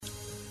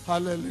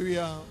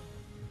Hallelujah.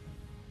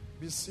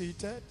 Be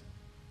seated,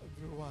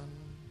 everyone.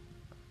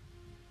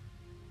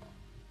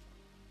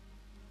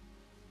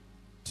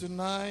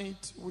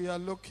 Tonight we are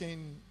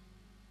looking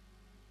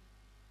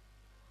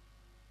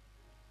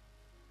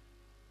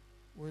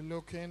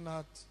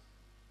at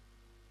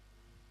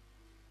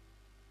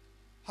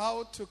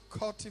how to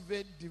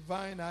cultivate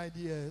divine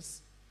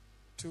ideas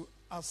to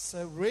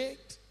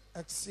accelerate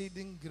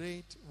exceeding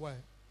great work.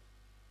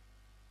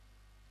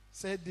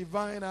 Say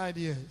divine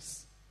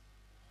ideas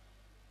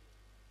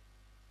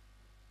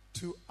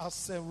to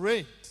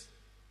accelerate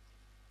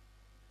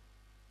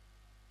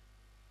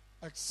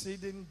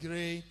exceeding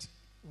great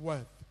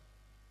work.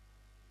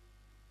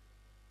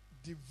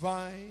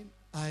 Divine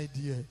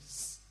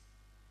ideas.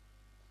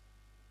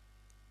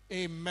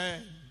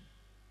 Amen.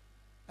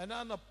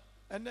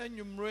 And then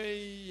you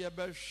may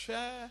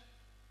share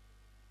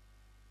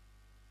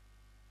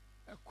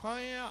a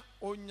choir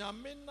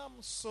onyaminam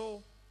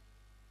so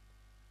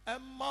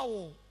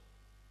emao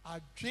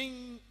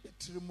adwin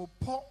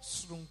etirimupo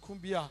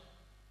srunkumbia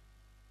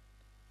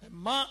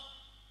ema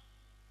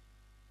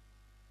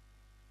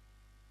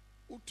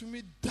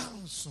utumi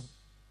dance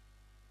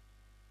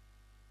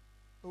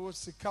o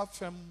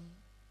sikafem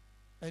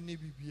eni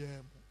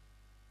bibiem.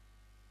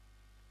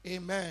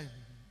 Amen.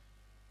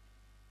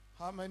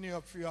 How many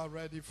of you are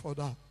ready for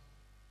that?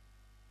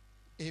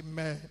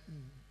 Amen.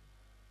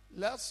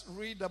 Let's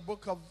read the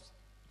book of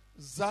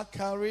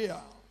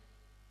Zechariah.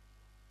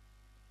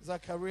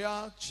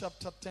 Zechariah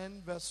chapter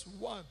 10 verse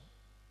 1.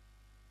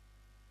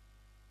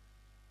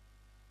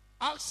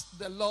 Ask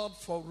the Lord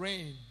for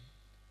rain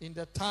in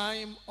the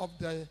time of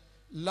the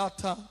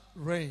latter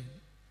rain.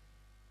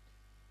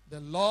 The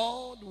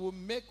Lord will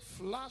make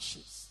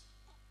flashes,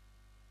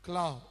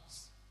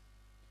 clouds.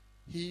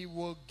 He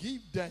will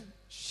give them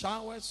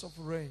showers of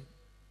rain,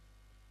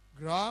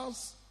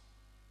 grass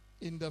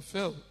in the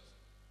field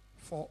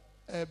for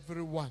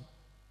everyone.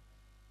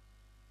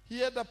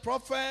 Here the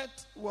prophet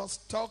was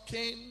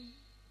talking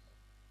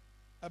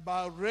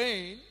about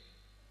rain.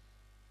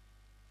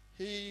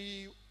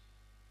 He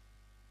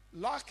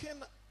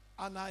lacking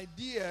an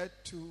idea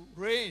to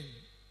rain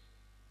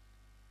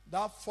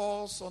that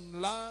falls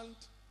on land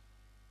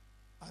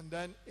and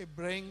then it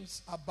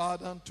brings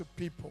abundance to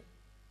people.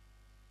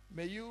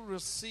 May you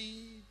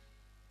receive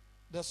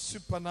the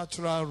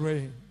supernatural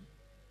rain.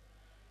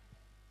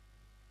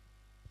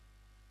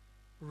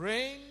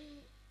 Rain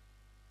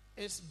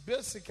is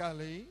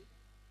basically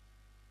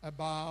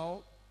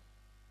about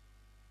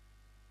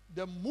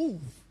the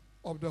move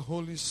of the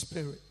Holy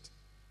Spirit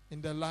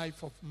in the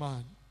life of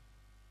man.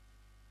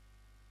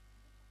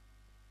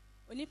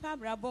 Onipa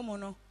brabo mo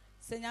no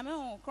se nyame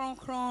ho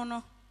kronkron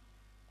no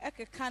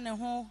ekeka ne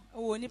ho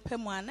wo nipa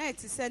mu ana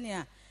etise ne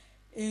a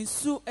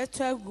ensu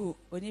etwagu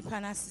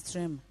onipa na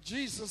sitrem.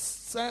 Jesus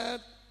said,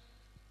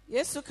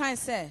 Yesu kan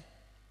say,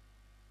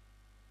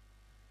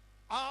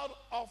 out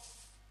of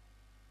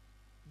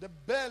the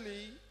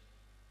belly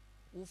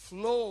will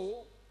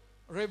flow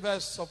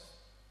rivers of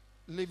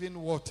living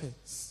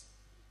waters.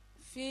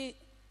 Fi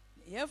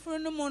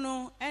yefuru no mu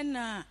no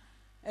ena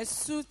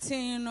esu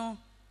tin no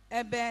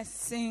ebe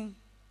sin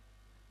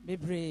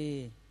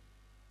bebre.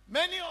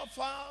 Many of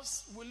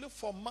us will look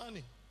for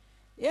money.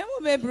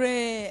 Yemu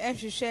bebre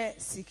ehwehwe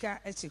sika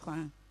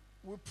echikwan.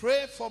 We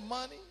pray for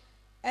money.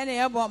 Ene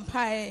yebom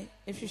pai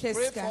ehwehwe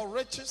Pray sika. for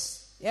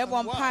riches.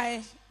 Yebom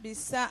pai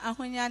bisa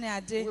ahonya ne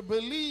ade. We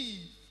believe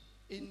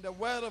in the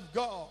word of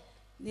God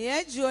Ne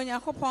yeji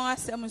Onyankopon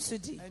asem so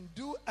di. and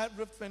do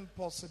everything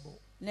possible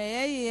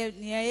Ne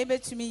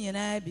yebetumi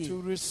nyina bi.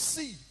 to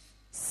receive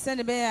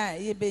Sene be a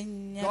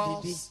yebenya bibi.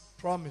 God's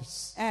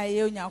promise. Ye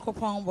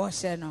Onyankopon bo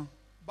hye no.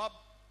 But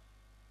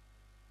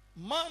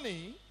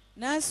money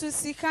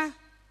Sika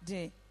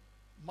de.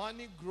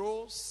 Money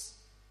grows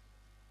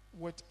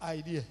with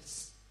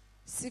ideas.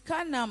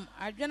 Sika nam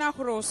adwena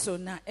horo so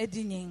na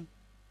edinyin.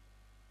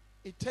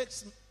 It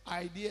takes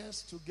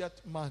ideas to get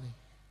money.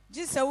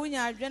 Jisa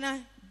wunya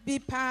adwena bi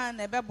pa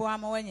na bebo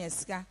ama wanya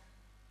sika.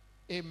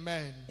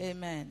 Amen.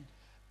 Amen.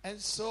 And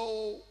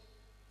so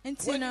when you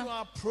Intina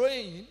are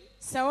praying,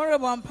 saworo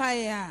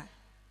bompaya.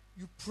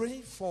 you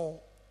pray for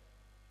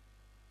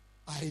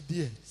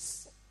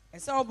ideas.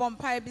 Esa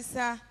bompaya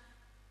bisa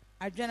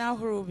adwena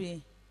horo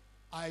bi.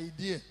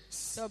 Ideas.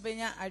 So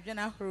benya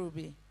adwena horo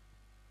bi.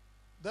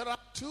 There are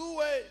two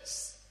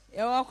ways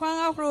Ewa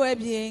kwan ahoro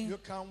abien. you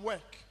can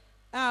work.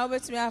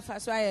 Obetumi afa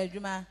so aye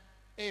adwuma.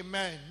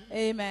 Amen.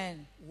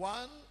 Amen.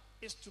 One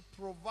is to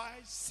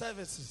provide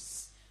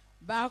services,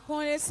 Ba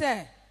kon le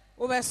se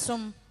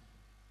obesom.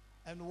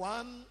 and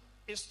one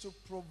is to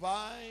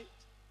provide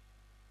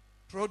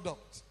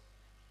product.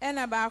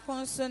 Ena ba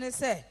kon so ne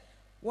se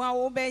wa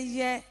wo be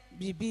ye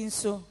bibi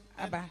nso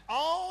And aba.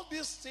 all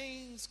these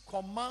things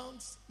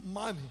commands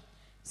money.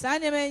 Sa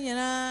ne me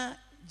nyina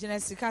gina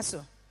sika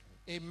so.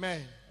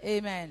 Amen.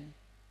 Amen.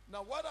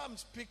 Now what I'm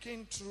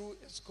speaking through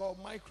is called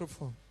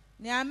microphone.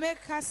 Ni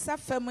ameka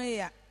safamu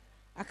ya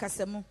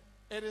akasamu.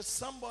 It is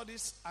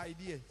somebody's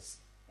ideas.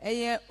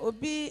 Eye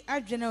obi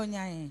adwene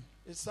onyan.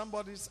 It's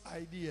somebody's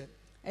idea.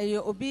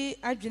 ɛyɛ obi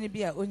adwene bi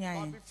a But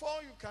onyae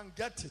before you can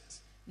get it,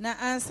 na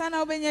ansa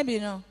na wobɛnya bi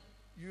no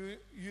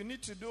you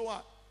need to do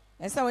what?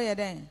 ɛsɛ woyɛ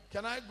dɛn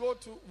Can I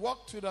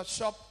walk to the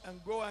shop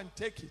and go and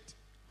take it?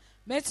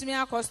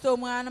 mɛtumi akɔ store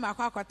mu a na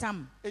makɔ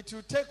akɔtam It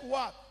will take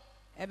what?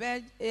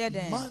 ɛbɛyɛ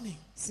dɛn Money.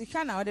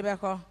 sika na wode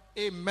bɛkɔ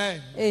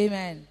Amen.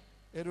 amen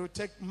It will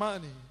take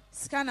money.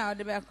 sika na wode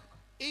bɛkɔ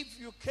If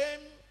you came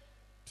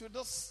to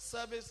this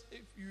service,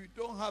 if you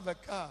don't have a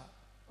car,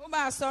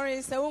 woba asɔre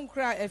sɛ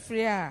wonkura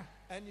afiri a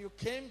and you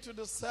came to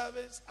the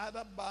service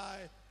either by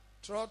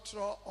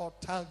trotro or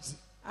taxi,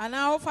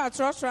 anaa wofa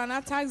trɔtrɔ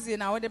na taxi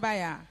na wode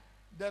bayɛ a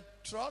the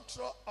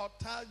trotro or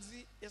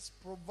taxi is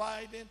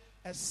providing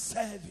a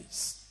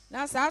service.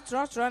 na saa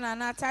trɔtrɔ na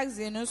na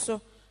taxi no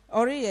so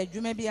ɔreyɛ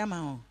adwuma bi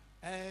ama wo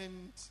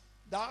And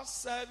that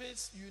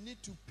service you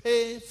need to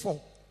pay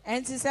for.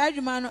 ɛnti saa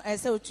adwuma no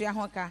ɛsɛ wotua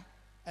ho ka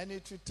And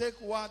it will take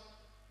what?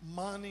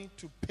 Money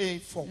to pay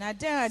for. na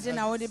dɛn ade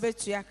na wode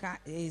bɛtua ka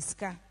ɛyɛ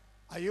sika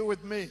Are you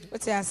with me?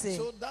 wote ase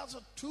So that's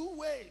two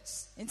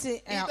ways.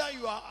 nti Either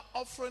you are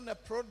offering a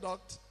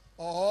product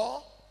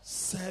or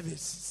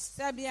services.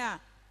 sɛbi a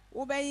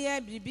wobɛyɛ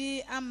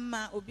biribi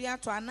ama obi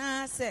atɔ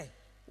anaasɛ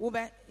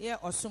wobɛyɛ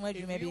ɔsom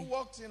adwuma If you bi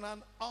worked in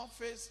an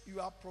office, you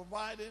are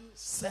providing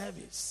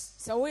service.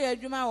 sɛ woyɛ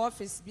adwuma wɔ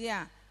office bi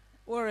a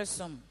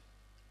woresom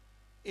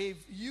If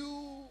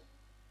you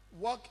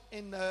work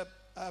in a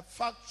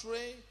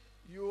factory,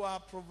 you are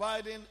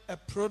providing a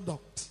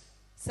product.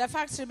 sɛ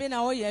factory bi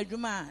na woyɛ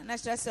adwuma a na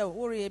kyerɛ sɛ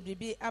woreyɛ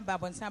biribi aba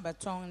abɔnten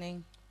abɛtɔn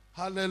ne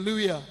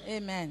Hallelujah.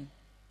 amen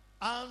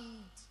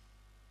And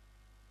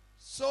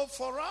so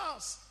for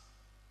us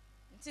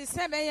nti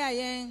sɛ bɛyɛ a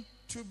yɛn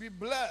to be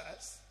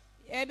blessed,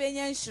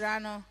 yɛbɛnya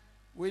nhyira no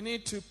we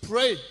need to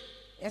pray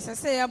yɛsɛ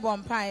sɛ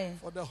yɛbɔ mpae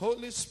for the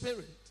Holy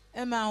Spirit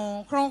ma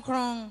wo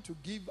kronkron to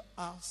give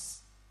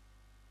us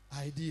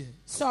ideas.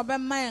 sɛ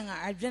ɔbɛma yɛn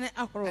adwene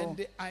ahorow And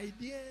the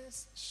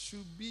ideas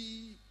should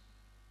be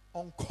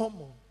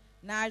uncommon.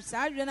 na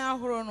saa adwene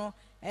ahorow no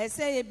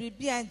ɛsɛ yɛ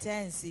biribi a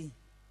ntansi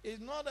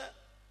It's not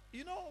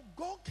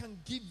God can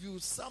give you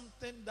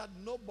something that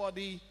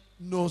nobody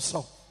knows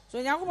of. so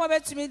onyankopɔn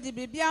bɛtumi de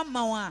biribi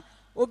ama wo a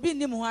obi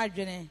nnim ho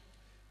adwene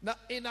Now,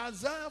 in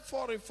Isaiah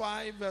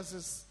 45,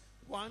 verses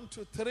 1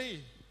 to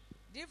 3,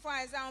 difo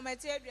Isaiah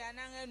wɔmɛte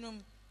aduanan anum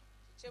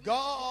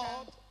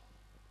God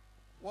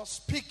was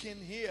speaking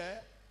here,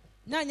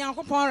 na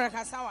nyankopɔn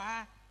rekasa wɔ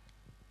ha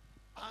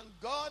and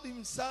God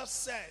Himself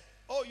said,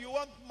 "Oh, you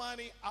want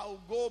money?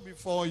 I'll go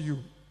before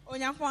you."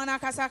 onyankopɔn no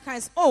akasa kae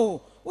sɛ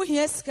o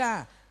wohia sika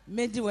a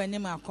mɛdi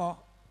w'anim akɔ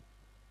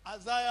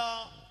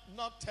Isaiah,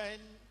 not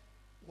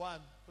 10:1,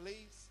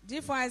 please.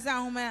 difo Isaiah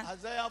homa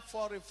Isaiah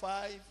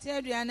 45, te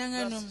aduanan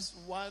anum verses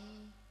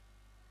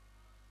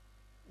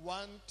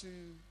 1 to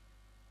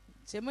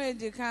kyɛmu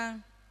edi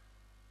kan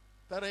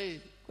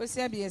 3.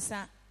 kosi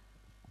abiɛsa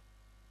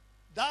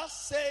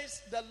Thus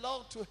says the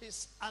Lord to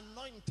His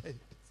anointed,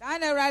 saa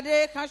na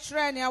awurade ka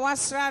kyerɛ nea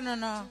wasra no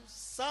no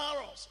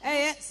Cyrus,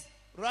 ɛyɛ whose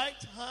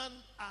right hand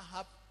I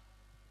have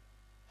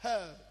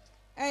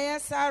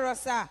held,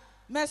 Saros a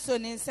mɛso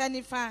ne nsa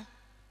nifa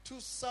to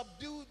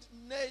subdue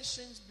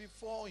nations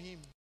before Him,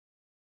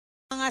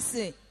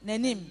 ase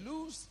n'anim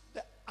loose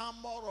the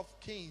armor of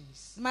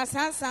kings, ma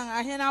sansan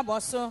ahene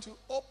abɔ so to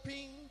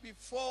open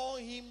before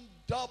Him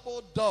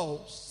double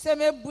doors, sɛ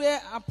mebue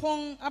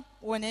apon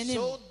wɔ n'anim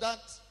so that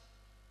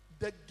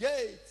the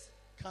gates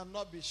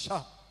cannot be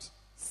shut.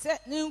 sɛ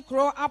ne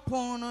nkuro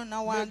apon no na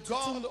May God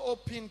wantotom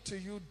open to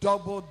you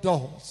double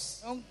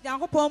doors.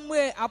 nyankopɔn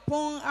mmue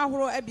apon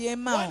ahorow abien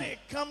ma When wo it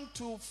comes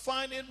to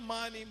finding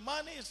money,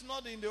 money is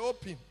not in the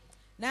open.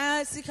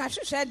 na sika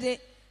hwehwɛ de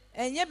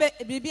ɛnyɛ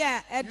biribi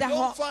a You ɛda don't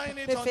hɔ find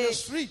it on the pefe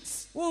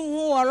streets.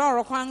 wonhu wɔ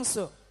lɔɔre kwan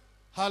so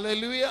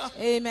Hallelujah.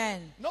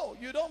 amen No,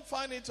 you don't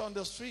find it on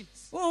the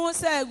streets. wonhu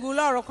sɛ agu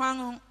lɔɔre kwan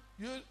ho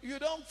You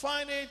don't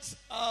find it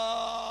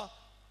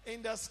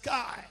in the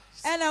sky.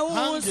 ɛna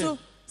wonhu so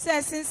sɛ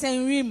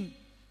sensɛn wim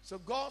So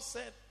God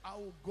said, I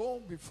will go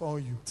before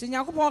you. nti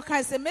nyankopɔn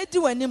kae sɛ mɛdi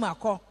w'anim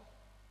akɔ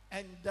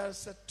And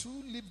there's a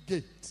two-leaf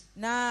gate.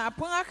 na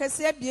apon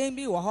akɛse abien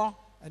bi wɔ hɔ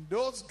And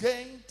those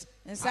gates,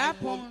 And I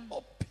sapon- will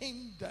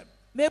open them.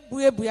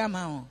 mɛbuebue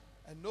ama wo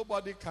And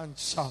nobody can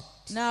shut.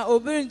 na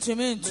obi ntumi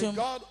May ntum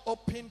God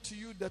open to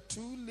you the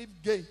two-leaf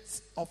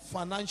gates of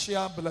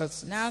financial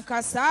blessings. na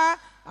nka saa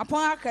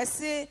apon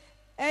akɛse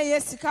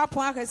ɛyɛ sika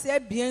apon akɛse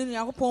abien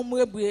nyankopɔn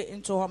mmuebue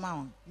nto hɔ ma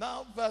wo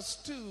Now, verse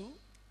 2.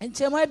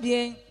 nkyɛmu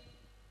abien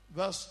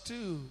Verse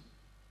 2.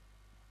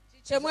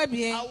 nkyɛmu I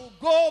abien will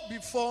go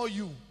before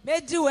you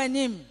mɛdi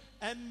w'anim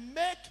and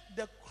make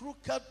the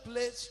crooked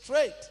place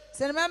straight.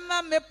 sɛ ne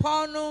mɛma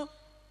mmepɔw no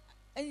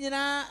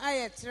nyinaa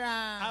ayɛ I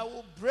traa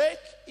will break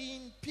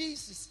in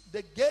pieces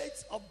the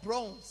gates of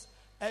bronze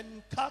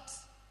and cut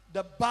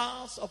the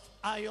bars of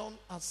iron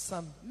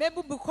asunder.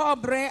 mɛbubu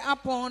kɔɔbere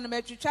apon no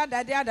mɛtwitwa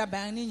dade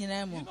adaban ne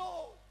nyinaa mu You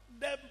know,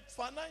 the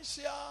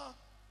financial,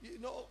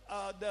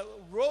 the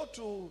road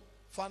to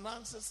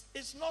finances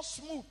is not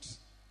smooth.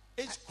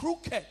 It's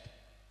crooked.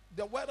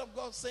 The word of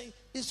God saying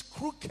it's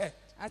crooked.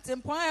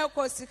 atempɔn a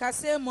ɛkɔ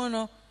sikasɛm mu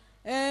no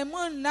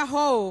Moon na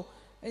ho.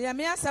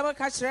 Yamia Saba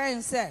Kachra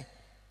and say,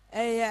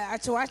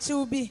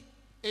 Achawachi be.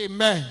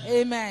 Amen.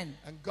 Amen.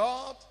 And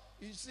God,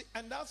 you see,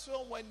 and that's why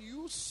when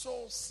you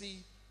so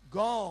see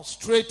God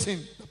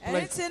straighten the place.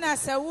 Anything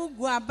as a woo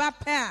go about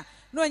pair,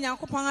 no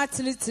Yankopanga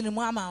Tilitin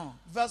Mama.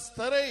 Verse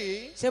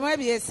 3. She might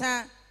be a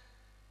son.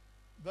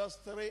 Verse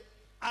 3.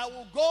 I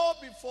will go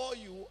before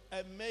you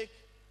and make,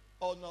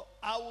 or no,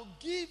 I will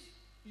give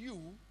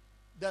you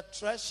the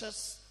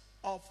treasures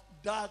of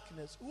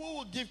darkness. Who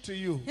will give to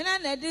you? Who will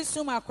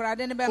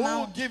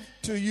give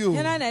to you?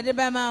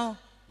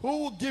 Who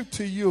will give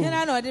to you?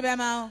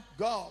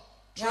 God.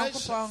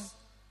 Treasures.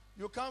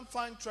 You can't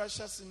find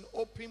treasures in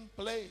open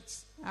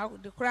places.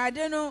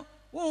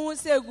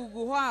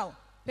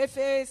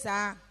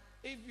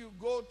 If you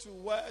go to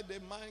where the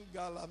mine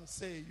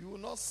galamsey, you will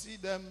not see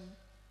them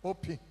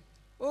open.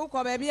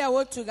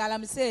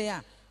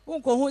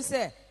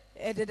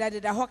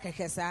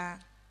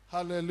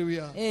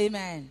 Hallelujah.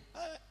 Amen.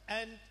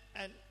 And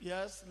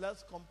yes,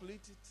 let's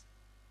complete it.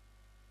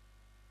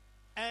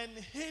 And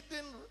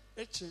hidden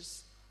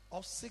riches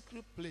of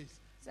secret place.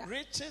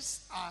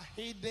 Riches are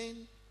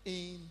hidden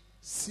in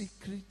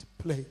secret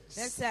place.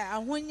 So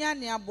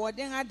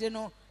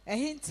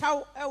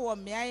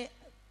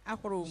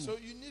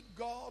you need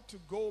God to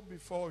go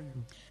before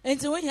you.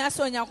 So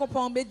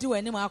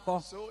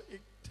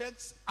it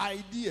takes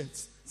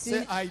ideas.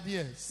 Say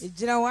ideas. Put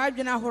your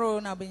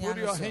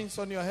hands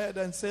on your head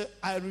and say,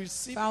 I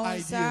receive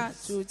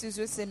ideas.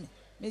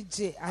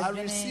 I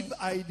receive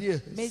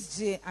ideas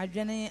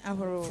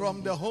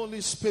from the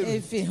Holy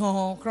Spirit.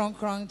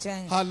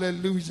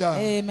 Hallelujah.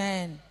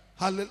 Amen.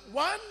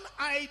 One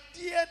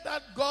idea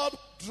that God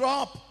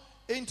dropped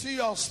into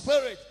your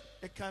spirit,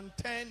 it can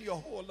turn your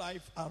whole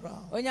life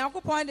around.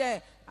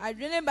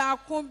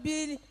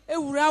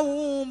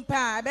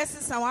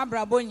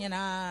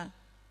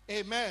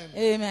 Amen.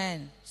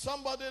 Amen.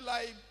 Somebody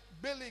like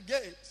Billy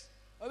Gates.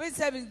 Bill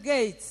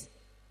Gates.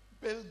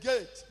 Bill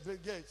Gates. Bill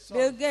Gates.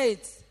 Bill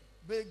Gates.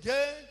 Bill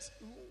Gates,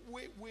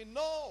 we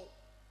know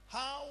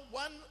how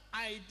one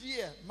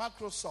idea,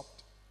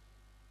 Microsoft,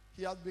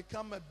 he has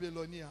become a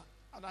billionaire.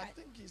 And I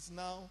think he's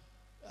now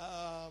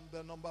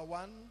the number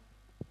one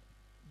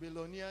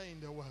billionaire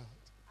in the world.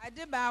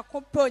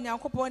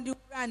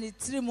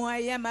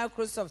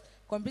 Microsoft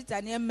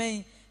computer near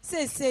me.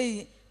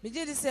 Say,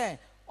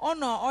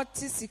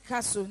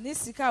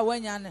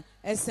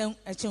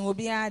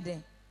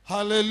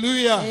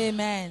 hallelujah.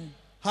 Amen.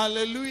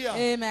 Hallelujah.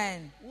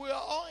 Amen. We are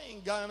all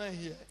in Ghana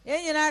here.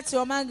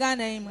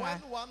 When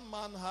one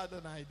man had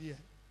an idea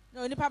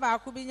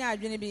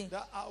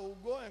that I will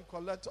go and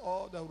collect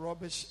all the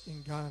rubbish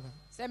in Ghana.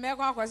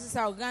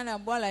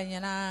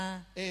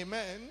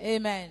 Amen.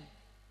 Amen.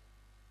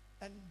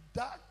 And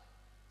that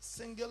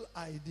single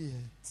idea,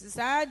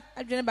 the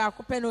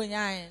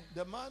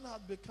man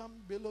had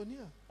become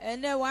billionaire.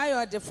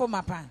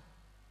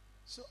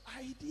 So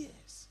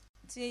ideas.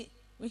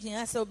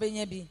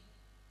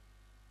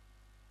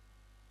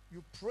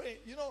 You pray.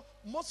 You know,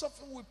 most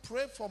often we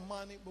pray for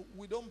money, but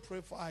we don't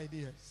pray for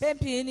ideas. So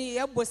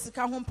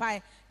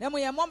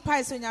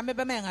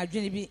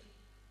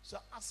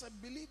as a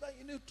believer,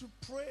 you need to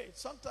pray.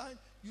 Sometimes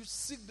you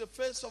seek the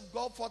face of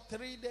God for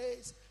 3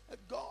 days.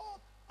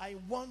 God, I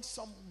want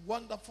some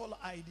wonderful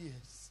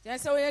ideas.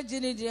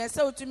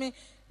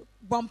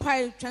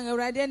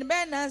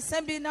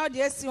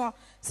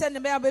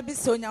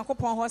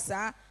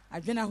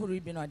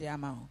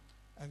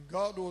 And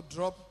God will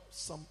drop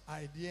some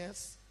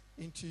ideas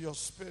into your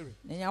spirit.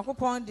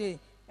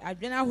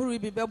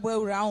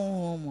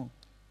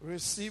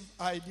 Receive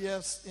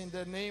ideas in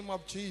the name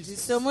of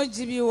Jesus. In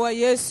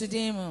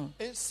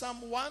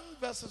Psalm 1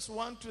 verses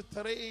 1 to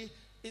 3,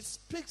 it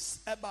speaks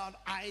about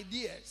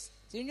ideas.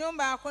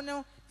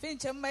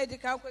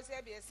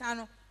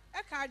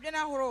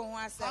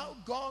 How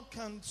God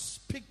can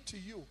speak to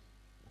you.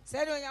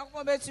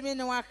 Blessed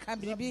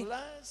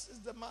is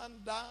the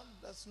man that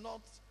does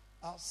not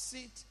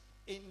sit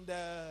in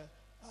the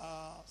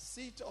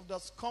seat of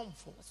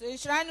discomfort.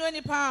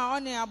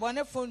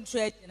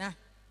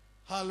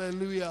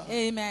 Hallelujah.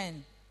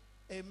 Amen.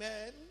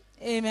 Amen.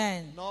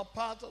 Amen. Nor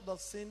part of the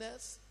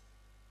sinners,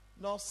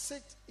 nor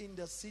sit in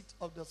the seat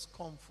of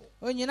discomfort.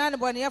 But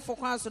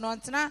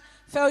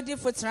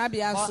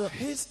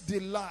his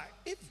delight.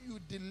 If you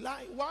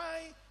delight,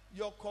 why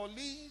your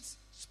colleagues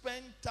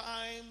spend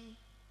time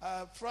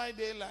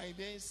Friday like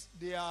this,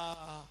 they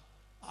are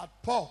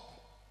at pub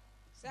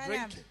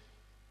drinking.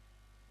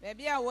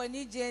 Maybe I want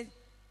to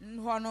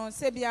from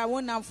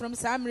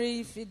Samri.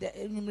 If you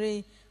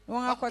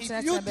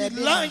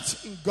delight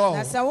in God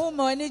and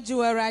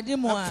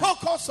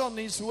focus on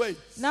His ways,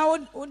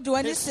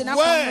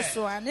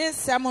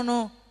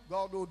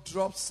 God will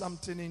drop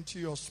something into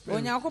your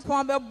spirit.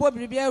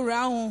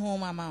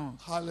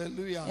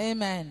 Hallelujah.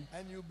 Amen.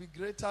 And you'll be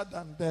greater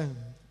than them.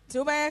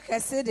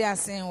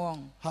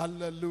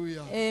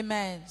 Hallelujah.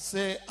 Amen.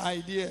 Say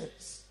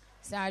ideas.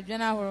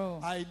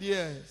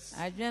 Ideas.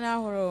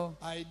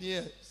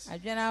 Ideas.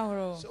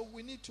 So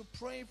we need to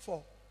pray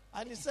for.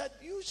 And he said,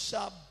 you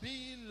shall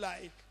be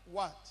like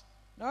what?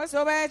 Na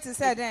so be to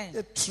say den.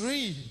 A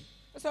tree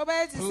So be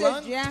to say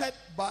dua. planted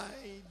by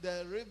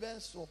the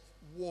rivers of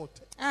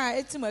water. Ah,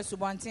 etim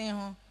asubonten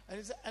ho. And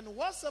he said, and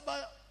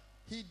whatsoever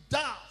he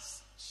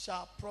does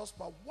shall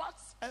prosper.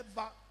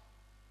 Whatever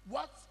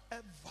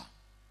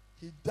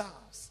he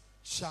does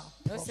shall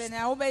No say prosper.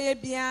 na wo be ye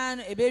bia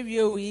no ebe wie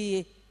o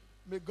yiye.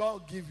 May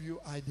God give you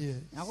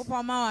ideas.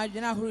 Yakopon ma wa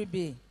adwena horo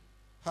bi.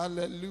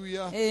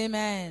 Hallelujah.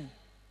 Amen.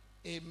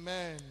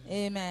 Amen.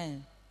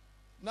 Amen.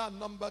 Now,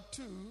 number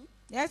 2,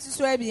 Yes,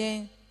 so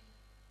ebien.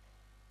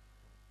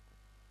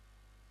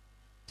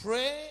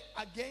 pray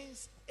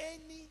against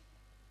any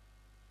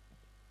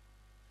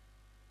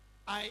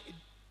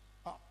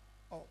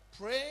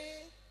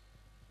pray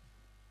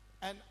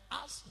and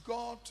ask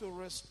God to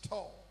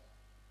restore.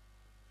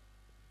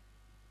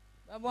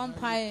 Babon And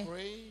pai you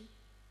pray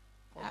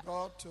for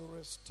God to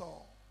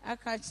restore.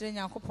 aka kire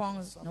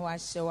Yakopon na wa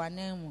hye wa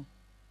nan mu.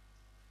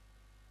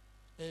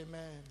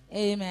 Amen.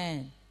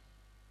 Amen.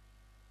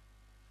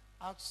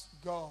 Ask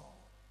God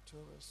to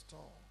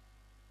restore.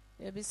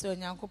 Ebi so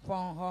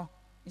Yakopon ho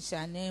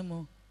hye nan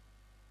mu.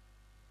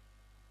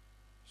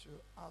 Should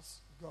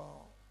ask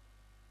God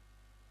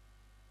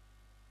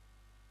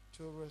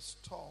to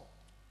restore.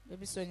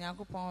 Ebi so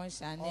Yakopon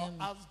hye Or nan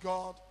mu. ask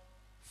God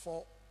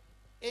for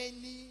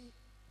any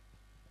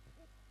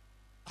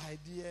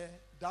idea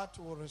that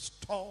will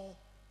restore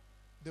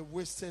the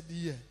wasted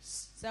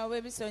years. So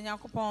we be so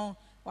Yakopon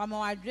wa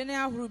ma wadwene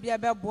ahoro bi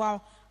abeboa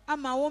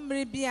ama wo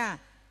mmere bi a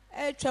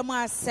etwa mu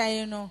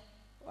asai no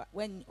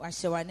when wa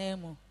hye wa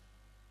nan mu.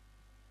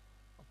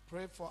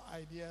 Pray for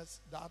ideas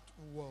that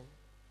will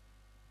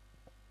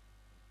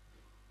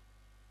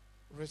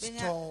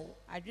restore.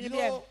 You Adwene bi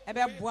know,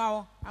 ebeboa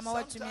wo ama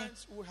watumi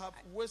sometimes we have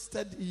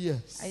wasted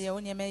years. aye wo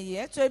nyema yi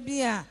etwa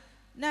bi a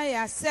na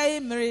ya asai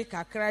mmere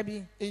kakra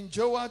bi. In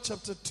Joel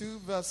chapter 2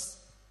 verse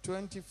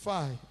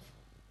 25,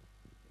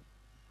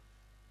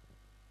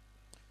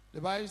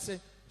 the Bible says,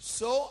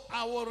 so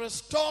I will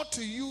restore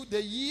to you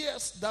the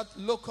years that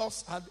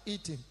locusts had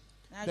eaten,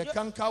 the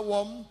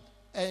cankerworm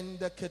and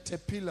the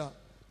caterpillar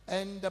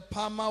and the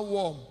palmer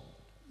worm,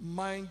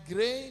 my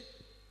great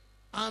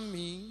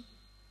army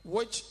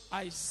which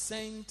I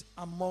sent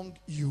among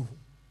you.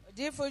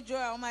 Odifo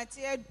Joel o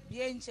matie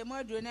bie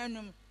nchemu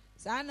adonanum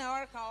sa na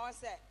orka wo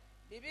se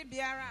bibi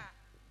biara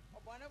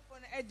obonefo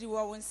no adi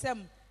wo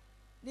nsam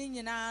ni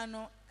nyina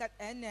no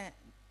ene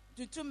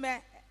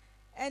tutume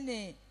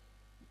ene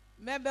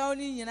mebe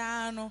oni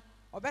nyina no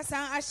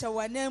obesan ahye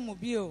wanan mu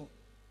bio.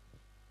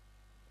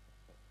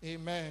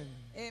 Amen.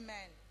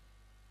 Amen.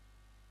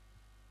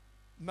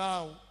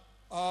 Now,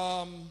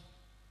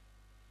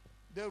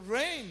 the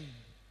rain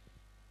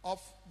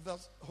of the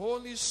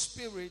Holy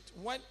Spirit,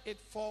 when it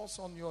falls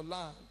on your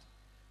land,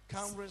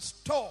 can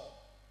restore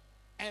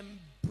and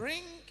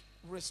bring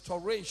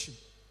restoration.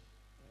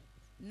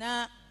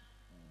 Na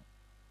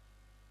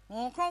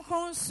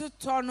konkron su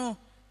tono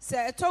se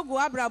etogu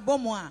abrabọ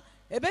mu a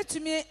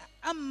ebetumi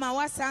amma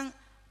wasan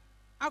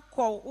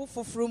akọ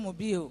ufoforo mu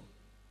bio.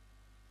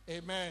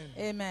 Amen.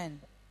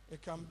 Amen.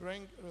 It can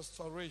bring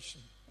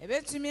restoration.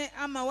 Ebetumi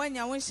amma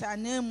wanya wo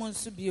hyanan mu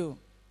nso bio.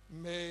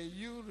 May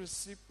you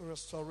receive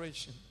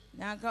restoration.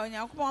 Na ka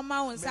Onyankopon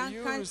ma wo May nsan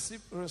you kan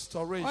receive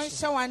restoration.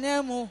 onhye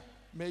wanan mu.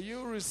 May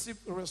you receive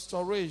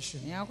restoration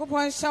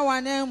Onyankopon hye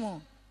wanan mu.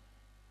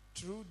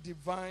 through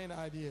divine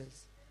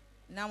ideas.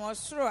 Na mo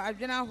soro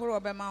adwena horo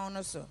obema wo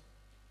no so.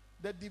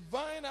 The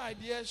divine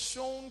idea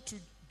shown to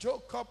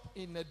Jacob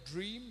in a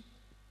dream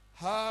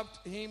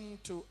helped him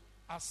to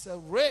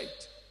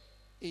accelerate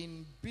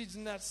in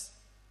business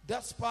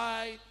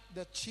despite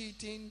the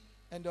cheating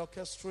and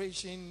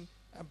orchestration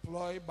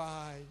employed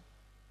by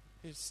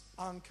his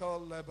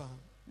uncle Laban.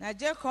 Na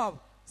Jacob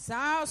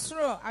sa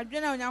soro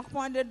adwena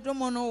Onyankopon de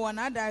domo no wo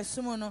na da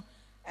asum no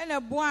ene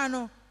boa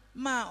no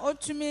ma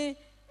otumi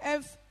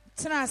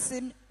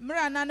tenase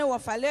mra na ne wo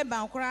fa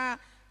Laban kora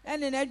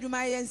ene na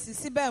adwuma ye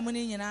nsisi ba mu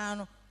ni nyina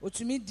no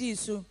otumi di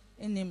so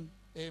enim.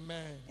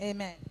 Amen.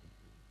 Amen.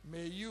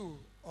 May you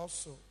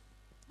also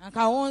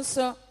Anka wo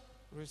nso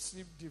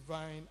receive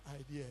divine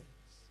ideas.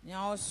 nya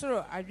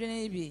osoro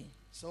adwene bi.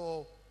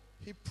 So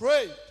he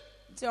prayed,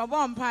 Ti obo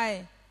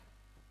mpai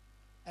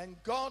and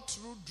God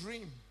through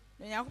dream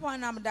Onyankopon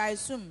nam da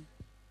asum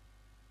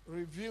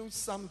revealed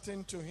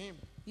something to him.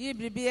 yi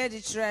bibi e di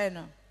kire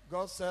no.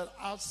 God said,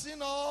 I've seen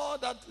all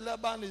that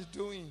Laban is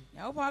doing.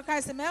 Onyankopon ka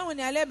se me hu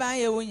ne Laban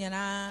ye wo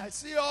nyina. I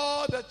see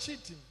all the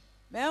cheating.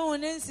 Me hu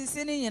ne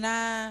nsisi ni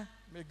nyina.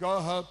 May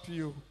God help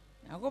you.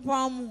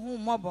 Onyankopon hu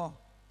mobo.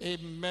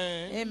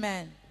 Amen.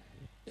 Amen.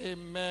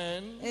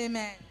 Amen.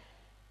 Amen.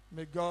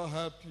 May God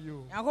help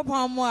you.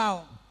 Onyankopon mo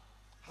a.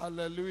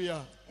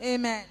 Hallelujah.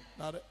 Amen.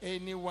 That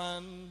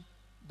anyone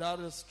that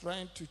is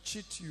trying to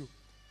cheat you.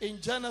 In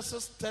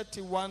Genesis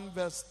 31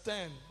 verse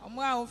 10, Omo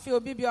a ofi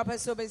obi bi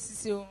opese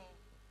obesisi o.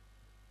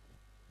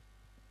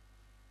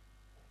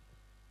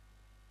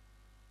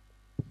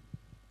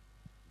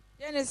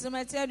 Genesis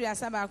Matthew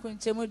aduasa ba ko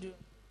nchemudu.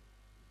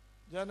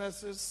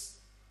 Genesis,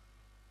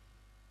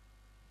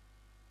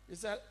 it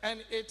said,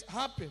 and it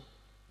happened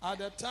at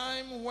the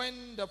time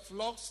when the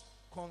flocks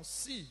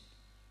conceived,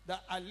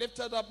 that I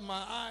lifted up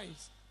my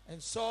eyes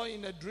and saw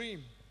in a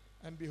dream,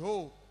 and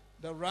behold,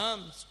 the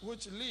rams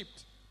which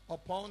leaped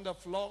upon the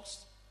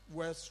flocks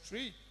were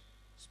streaked,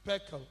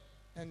 speckled,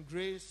 and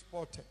gray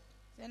spotted.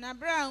 Na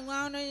bra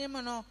nwa no yim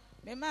no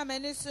me ma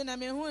mani so na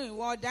me hu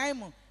wo dan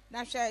mu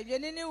na hwe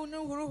dwene ne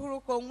unu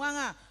huruhuru ko nwan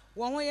a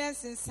wo ho ye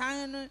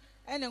sensan no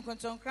ene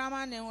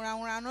nkontonkrama ne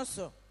huranhura no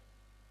so.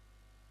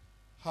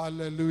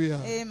 Hallelujah.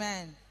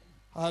 Amen.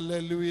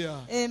 Hallelujah.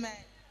 Amen.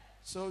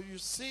 So you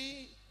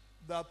see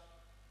that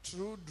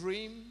true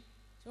dream,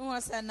 So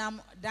was a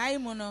nam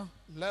dan mu no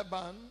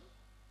Laban,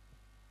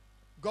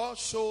 God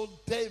showed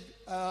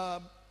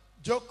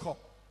Jacob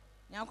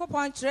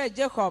Yakopon kire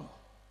Jacob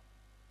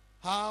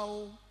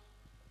how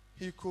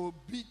he could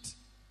beat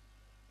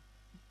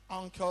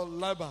Uncle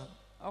Laban.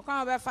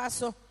 okwan obefa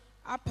so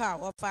apa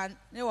wofa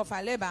ne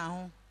wofa Laban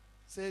ho.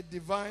 Say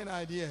divine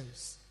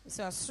ideas.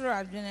 So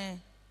sura adwene.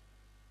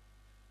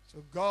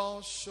 So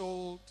God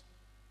showed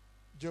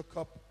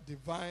Jacob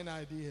divine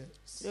ideas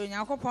So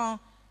Yakopon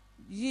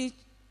yi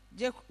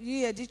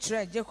edi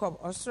kire Jacob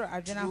osura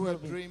adwene through a ho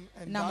bi. dream,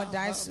 and Na mo that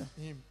dai helped so.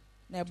 him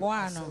Na to bo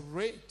ano.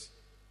 accelerate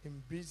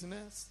in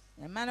business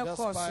Na man of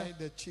course. despite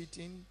the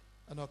cheating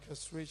and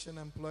orchestration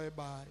employed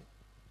by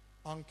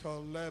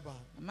Uncle Laban.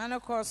 Man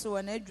of course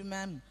when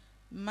adwuma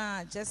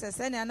ma just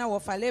say na na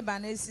wofa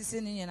Laban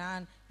esisi ni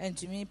nyina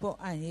entumi po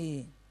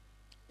anye.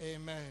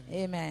 Amen.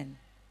 Amen.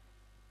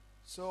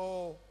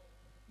 So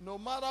no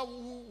matter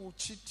who will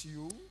cheat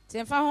you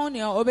Temfa ho ne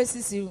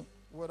obesisi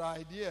with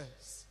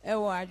ideas, e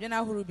wo adwene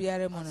ahuru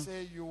biare mu I no.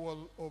 say you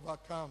will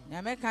overcome.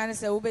 Na me kan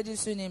say obedi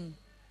sunim.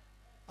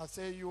 I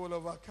say you will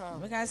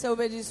overcome. Me kan say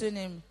obedi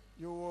sunim.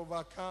 You will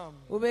overcome.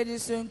 Obedi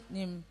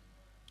sunim.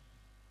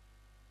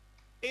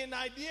 In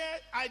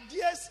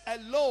ideas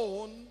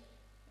alone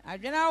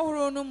Adwene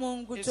ahuru no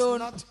mu is nkuto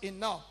not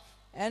enough.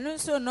 enu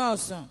so no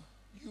so.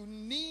 You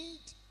need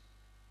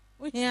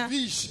Uhia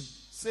vision.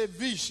 Say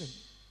vision.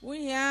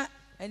 uhia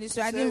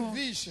enisuade Say ho.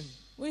 vision.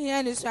 Uhia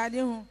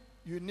enisuade ho.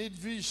 You need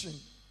vision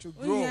to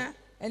grow Uhia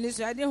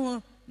enisuade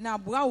ho na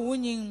boa wo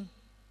nyin.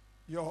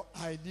 your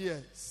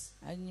ideas.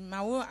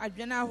 Anyima wo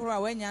adwene ahuru a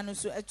wanya no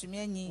so atumi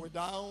anyi.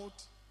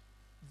 Without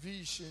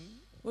vision,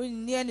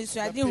 Unni the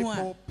enisuade ho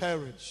people a.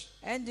 perish.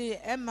 Endi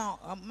ema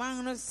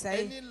man no sai.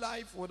 Any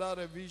life without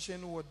a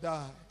vision will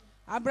die.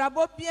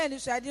 Abrabo bia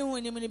enisuade ho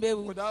nim ni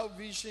bewu. Without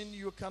vision,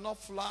 you cannot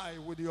fly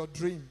with your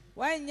dream.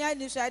 Wanya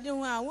enisuade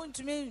ho a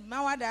wontumi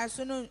ma wada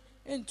so no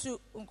ntu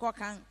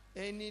nkokan.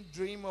 Any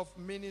dream of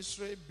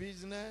ministry,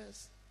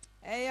 business,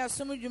 Eya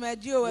somu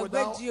dwumadi o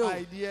without egbadi o.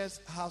 ideas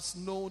has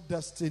no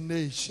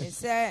destination.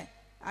 Say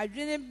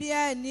adwene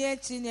bia ni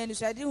echi ni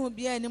enisuade ho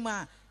bia ni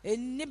ma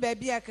enni ba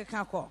bia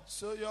keka ko.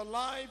 So your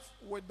life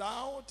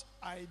without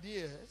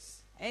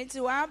ideas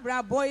Enti wa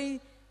bra boy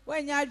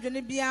wanya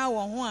adwene bia wo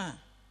ho a.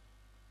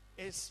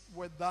 is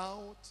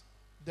without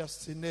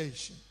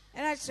destination.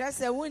 Ena kire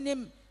se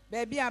wonim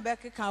ba bia be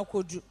keka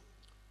kodu.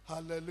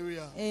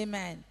 Hallelujah.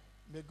 Amen.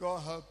 May God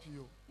help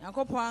you.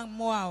 Yakopon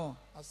mo a o.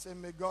 I say,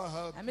 may God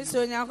help Ami you.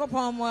 so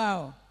yakopon mo a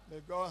o. May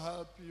God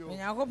help you.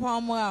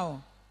 Yakopon mo a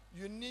o.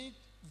 You need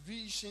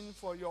vision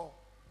for your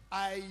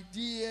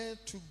idea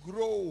to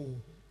grow.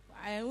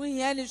 Ai wo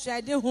hia ni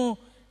suade ho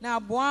na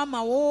boa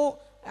ma wo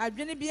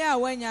adwene bia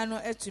wanya no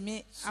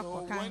atumi So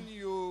akokan. when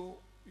you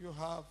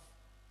have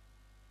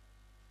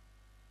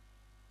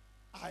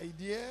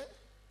idea,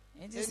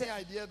 Enti any se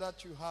idea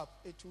that you have,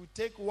 it will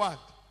take what?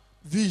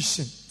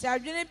 Vision. ti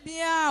adwene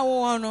bia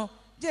wo no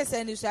je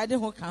se ni suade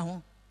ho ka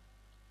ho.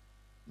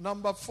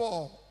 Number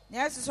 4,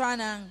 Yes so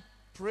anan.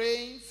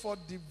 praying for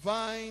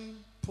divine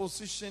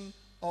position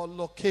or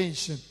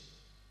location.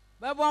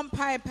 Bɛbɔ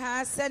mpae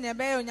paa sɛnea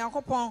ɛbɛyɛ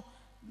Onyankopɔn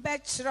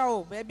bɛkyerɛ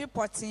wo baabi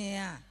pɔtee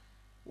a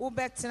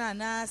wobɛtena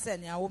anaa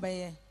sɛnea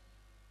wobɛyɛ.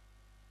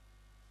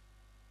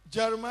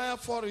 Jeremiah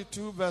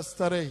 42 verse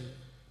 3.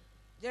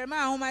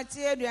 Jeremia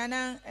ahomatie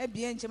aduanan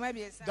abien nkyɛm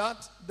abiesa.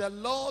 That the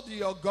Lord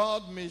your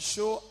God may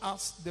show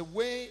us the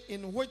way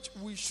in which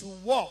we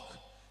should walk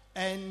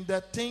and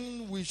the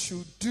thing we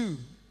should do.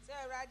 Sɛ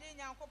Awurade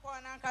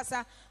Nyankopɔn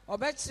nankasa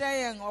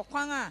ɔbɛkyerɛ yɛn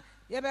ɔkwan a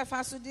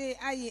yɛbɛfa so de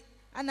ayi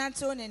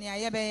anantew ne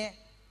nea yɛbɛyɛ.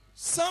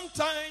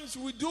 Sometimes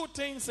we do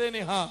things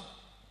anyhow.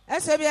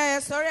 Ɛsɛ bi a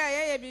yɛsɔre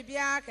a yɛyɛ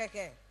biribiara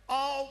kɛkɛ.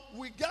 Or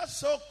we get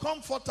so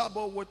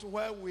comfortable with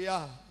where we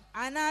are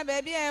Anaa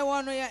baabi a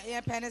yɛwɔ no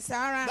yɛpɛ ne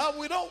saa ara. that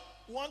we don't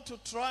want to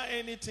try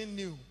anything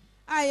new.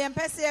 A yɛmpɛ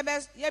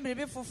sɛ yɛ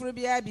biribi foforɔ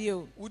biara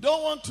bio. We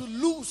don't want to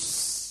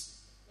lose.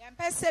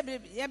 Yɛmpɛ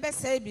sɛ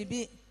yɛbɛsɛe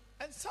biribi.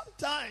 And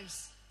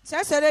sometimes,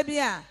 Kyerɛkyerɛ bi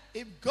a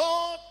if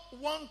God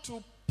wants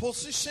to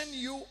position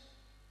you,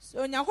 so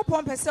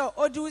Onyankopɔn pɛ sɛ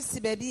ɔde wo si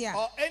baabi a.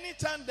 or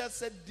anytime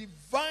there's a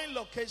divine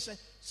location,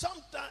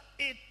 sometimes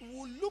it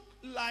will look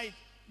like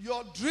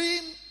your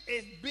dream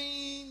is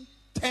being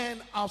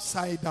turned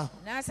upside down.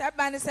 Na sɛ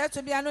ɛba ne sɛ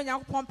ɛto bi a na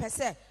Onyankopɔn pɛ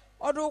sɛ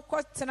ɔde wo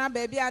kɔtena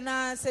baabi a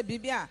na sɛ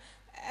biribi a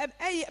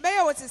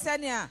ɛbɛyɛ wo te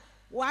sɛnea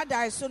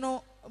wadae so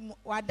no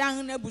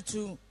wadan no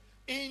abutu.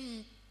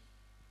 In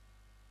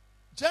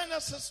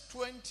Genesis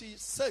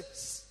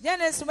 26,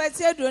 Genesis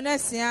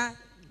 26,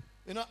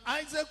 You know,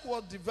 Isaac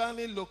was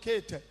divinely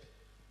located,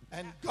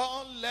 and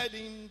God led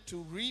him to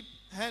reap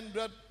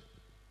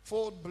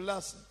 100-fold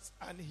blessings,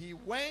 and he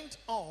went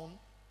on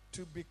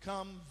to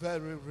become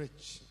very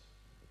rich.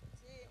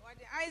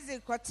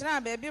 Isaac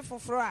kwatra baby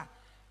foforo a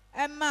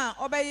emma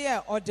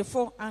obeye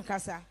odefo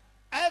ankasa.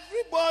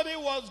 Everybody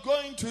was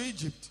going to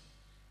Egypt.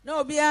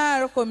 No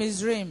biara ko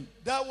Misraim.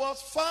 There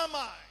was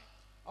famine.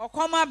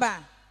 Okomaba.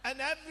 And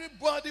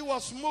everybody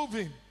was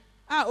moving.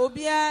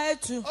 Obiara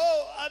etu.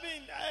 Oh, I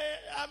mean,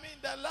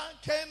 the land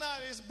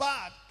Canaan is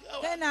bad.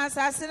 Canaan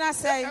asasina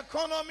say. The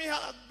economy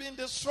has been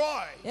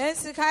destroyed.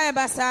 Yensikai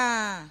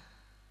basa.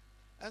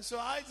 And so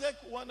Isaac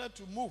wanted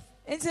to move.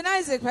 Inti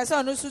Isaac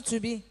person no to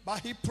be. But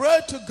he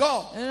prayed to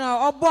God.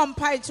 No, obom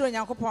pai to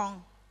Onyankopon.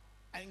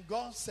 And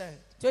God said,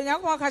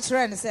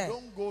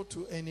 don't go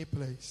to any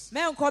place.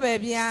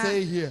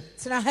 Stay here.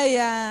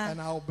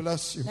 And I'll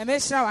bless you.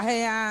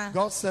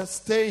 God said,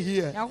 stay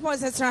here. Turn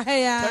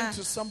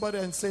to somebody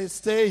and say,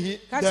 stay here.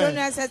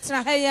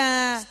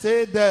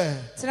 Stay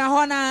there.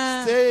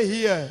 Stay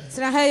here.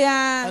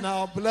 And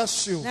I'll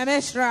bless you. You know,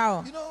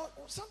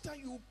 sometimes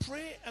you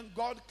pray and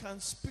God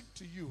can speak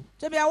to you.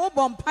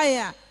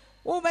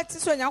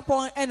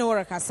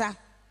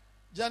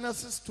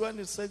 Genesis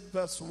 26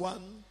 verse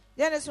 1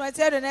 to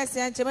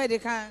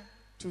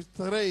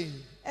 3.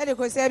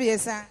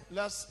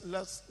 Let's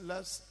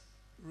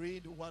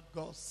read what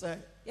God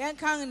said. There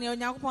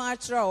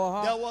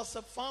was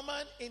a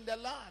famine in the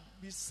land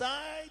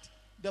beside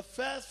the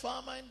first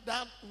famine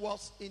that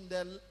was in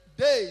the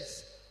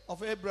days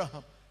of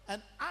Abraham.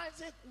 And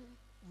Isaac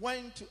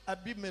went to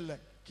Abimelech,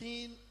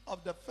 king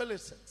of the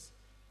Philistines,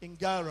 in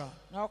Gerar.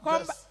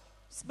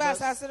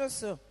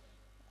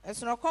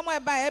 As no come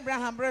by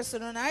Abraham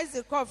Bresson and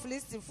Isaac called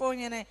Philistine for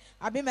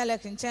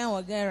Abimelech in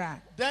Chen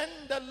Gera. Then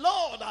the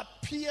Lord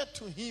appeared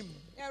to him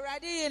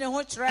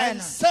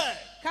and said,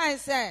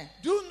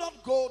 do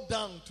not go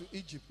down to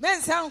Egypt.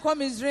 Live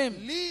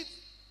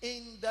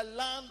in the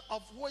land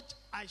of which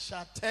I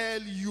shall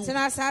tell you.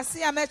 Tell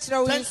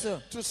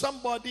to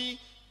somebody,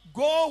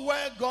 go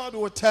where God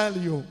will tell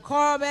you.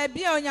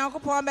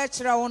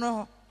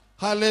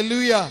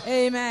 Hallelujah.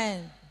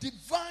 Amen.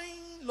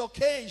 Divine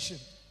location.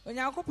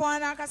 Divine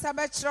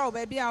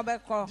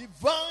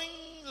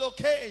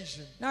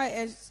location. No,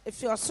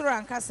 if you're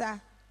Surankasa,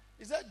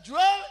 he said,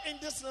 dwell in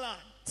this land,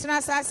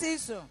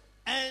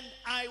 and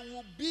I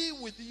will be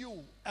with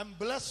you and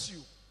bless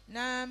you.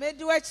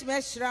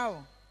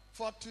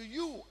 For to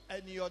you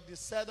and your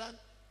descendant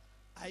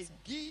I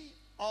give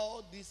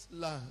all these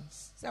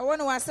lands.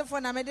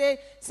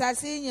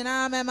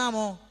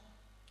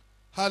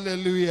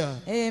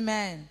 Hallelujah.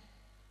 Amen.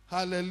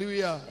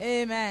 Hallelujah.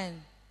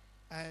 Amen.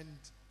 And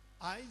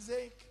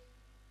Isaac.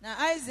 Now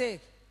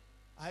Isaac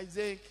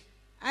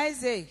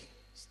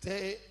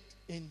stayed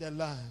in the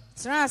land.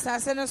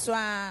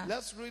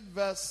 Let's read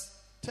verse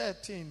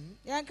 13.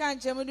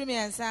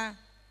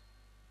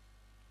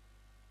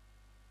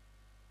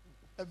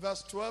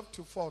 Verse 12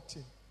 to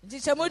 14.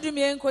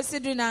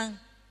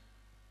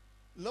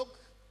 Look,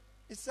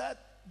 it said,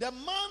 the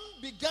man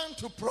began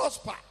to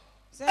prosper.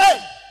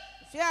 Hey!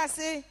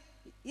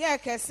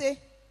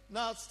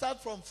 Now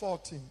start from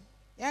 14.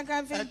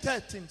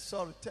 13,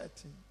 sorry,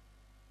 13.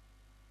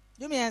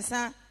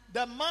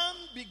 The man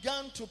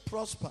began to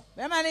prosper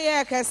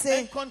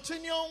and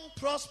continued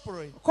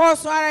prospering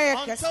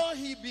until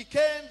he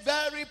became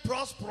very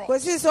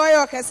prosperous. Say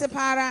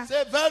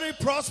very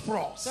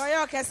prosperous.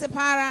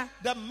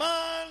 The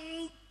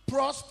man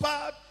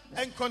prospered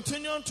and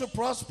continued to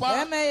prosper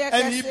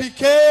and he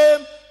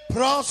became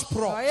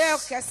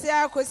prosperous.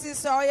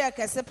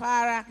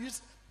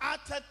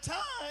 At a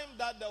time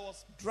that there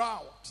was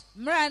drought.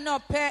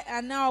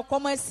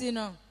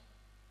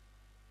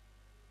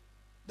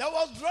 There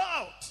was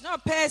drought.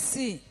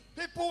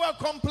 People were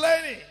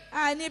complaining.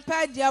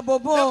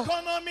 The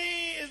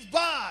economy is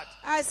bad.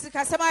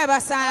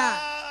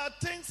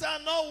 Things are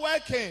not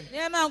working.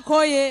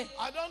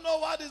 I don't know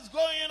what is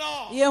going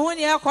on.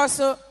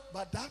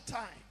 But that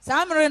time,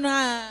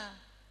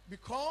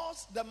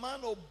 because the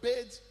man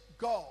obeyed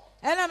God,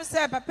 when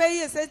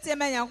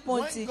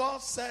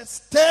God says,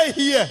 stay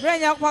here,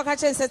 and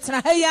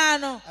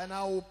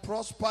I will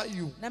prosper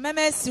you.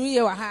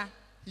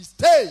 He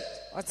stayed,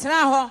 and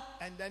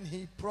then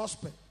he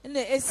prospered, and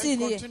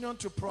continued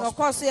to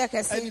prosper,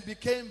 and he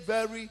became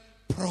very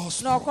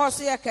prosperous.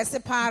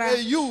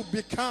 May you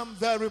become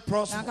very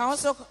prosperous. I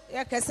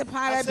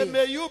said,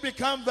 may you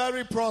become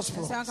very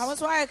prosperous. In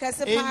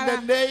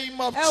the name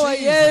of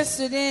Jesus.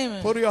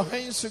 Put your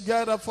hands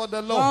together for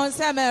the Lord.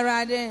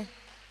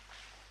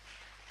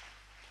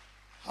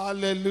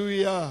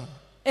 Hallelujah.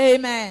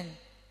 Amen.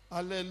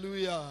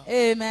 Hallelujah.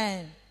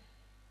 Amen.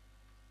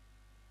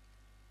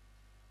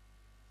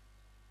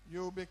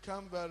 You will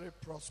become very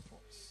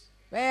prosperous.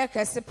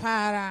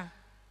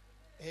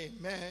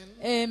 Amen.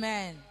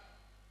 Amen.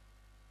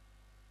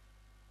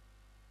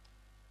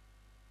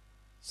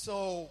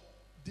 So,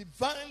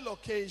 divine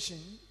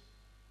location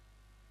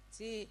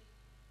is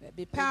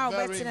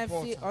very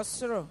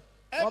important.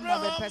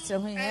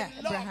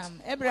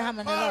 Abraham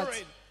and Lot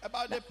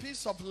about the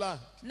piece of land.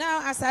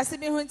 Now, asase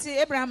bi ho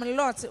nti Abraham and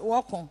Lot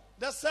wɔko.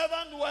 The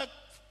servants were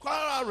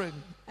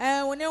quarreling,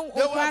 Wɔne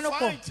they nkwa no were kɔ.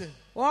 fighting,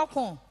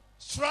 Wɔko.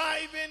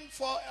 striving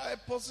for a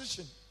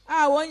position.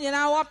 Wɔn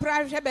nyinaa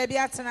wɔpra hwɛ baabi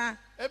atena.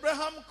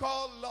 Abraham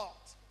called Lot.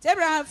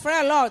 Abraham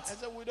frɛ Lot. I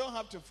said, we don't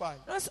have to fight.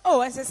 Ɛsɛ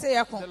sɛ The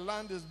yɛko.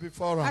 land is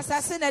before us.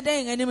 Asase na ɛda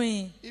yɛn anim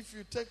yi. If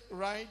you take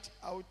right,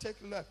 I will take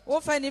left.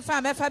 Wofa nifa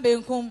a mɛfa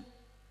benkum.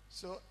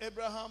 So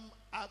Abraham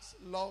asked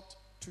Lot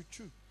to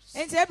choose.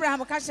 Enti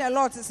Abraham ka kyerɛ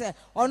Lot sɛ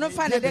ɔno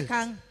fa ne de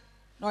kan.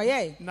 Na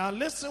ɔyɛ. Now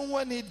listen,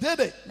 when he did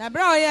it, Na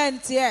bere a ɔyɛ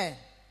ntiɛ.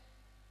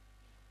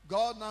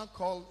 God now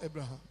called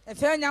Abraham.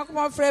 Afei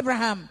Onyankopɔn frɛ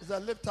Abraham. He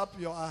said, lift up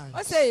your eyes.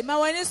 Ɔsɛ ma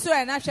w'ani so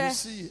ɛ na You hwɛ.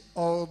 see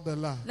all the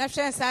land. Na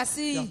hwɛ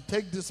nsase Now yi.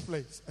 take this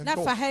place and Na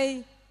go. fa ha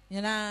yi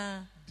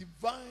nyinaa.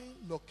 Divine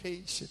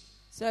location.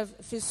 Sɛ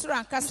fi soro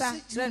You ankasa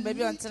see, kyerɛ no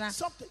baabi a need ɔntena.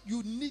 something.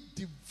 You need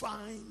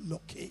divine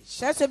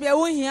location. Kyerɛ sɛ bia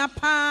wohia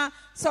paa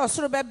sɛ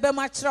ɔsoro bɛbɛ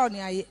mu akyerɛ wo ne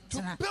ayɛ To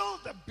tena. build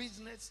a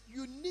business,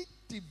 you need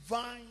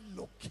divine Sɛ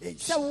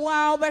location.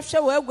 woa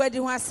wobɛhwɛ w'aguadi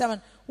ho asɛm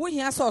no,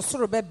 wohia sɛ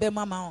ɔsoro bɛbɛ mu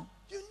ama wo.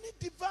 You need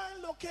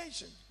divine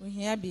location.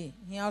 Wohia bi,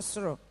 hia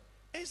ɔsoro.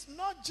 It's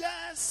not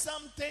just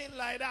something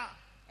like that.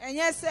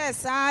 Ɛnyɛ sɛ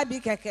saa bi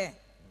kɛkɛ.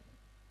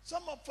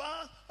 Some of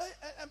us,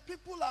 and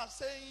people are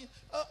saying,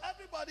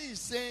 everybody is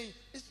saying,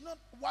 it's not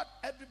what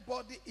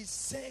everybody is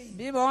saying.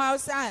 Bi bɔ hɔ a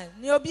wosa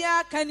ne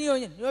obiara ka ne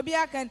onye, ne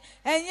obiara ka ne,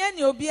 ɛnyɛ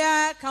ne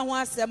obiara ka ho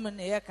asɛm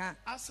na yɛka.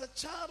 As a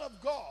child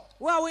of God,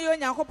 Wo a woyɛ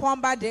Onyankopɔn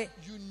ba de,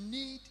 you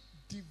need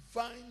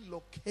divine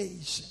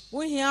location.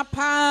 wohia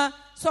paa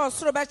sɛ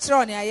ɔsoro bɛkyerɛ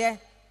wo ne ayɛ.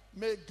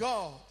 May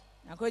God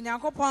Na ko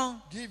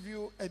Onyankopɔn give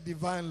you a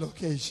divine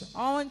location.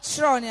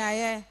 ɔnkyerɛ wo ne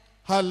ayɛ.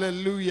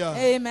 Hallelujah.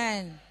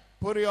 Amen.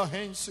 Put your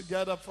hands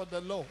together for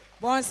the Lord.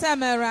 Bɔ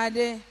nsɛm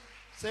Awurade.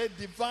 Say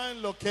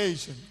divine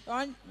location.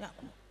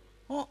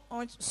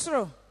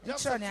 Soro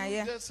Just nkyerɛ a ne few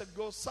ayɛ. days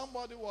ago,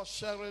 somebody was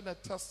sharing a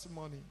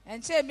testimony.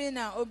 Nkyɛn bi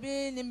na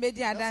obi ne mbɛdi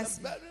There's a adansi.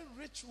 very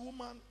rich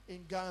woman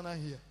in Ghana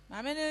here.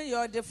 Maame no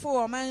yɛ ɔdefo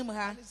wɔ ɔman mu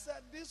ha. And he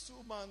said this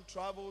woman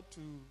traveled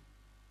to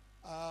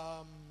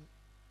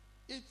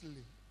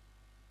Italy.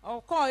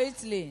 Ɔkɔɔ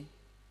Italy.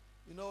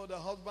 You know, the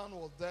husband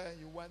was there,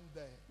 he went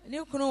there. Ne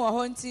kunu wɔ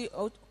hɔ nti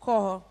ɔkɔɔ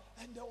hɔ.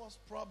 And there was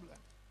problem.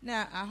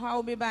 Na ahwa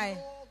obi bae.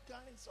 All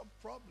kinds of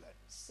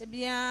problems.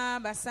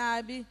 Ebia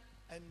basaa bi.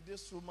 And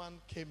this woman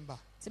came back.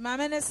 Ti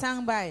maame no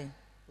san bae.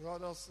 Well,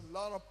 there was a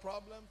lot of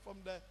problem from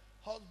the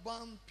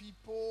husband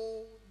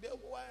people. They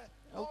were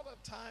all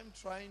the time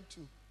trying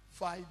to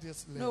fight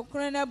this lady. Na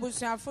okunu na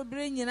abusuafo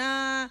bere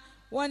nyinaa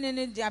wɔne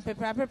ne di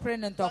apepere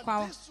ne But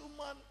ntɔkwa. this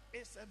woman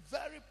is a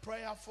very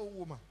prayerful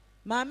woman.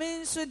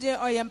 Maame nso de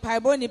ɔyɛ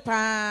mpaebɔni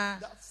paa.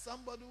 That's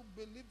somebody who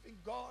believes in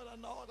God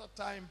and all the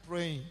time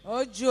praying.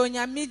 Ɔgye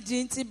onyame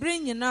di nti bere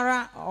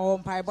nyinara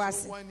ɔwɔ mpaebɔ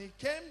ase. So when he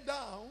came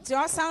down, Nti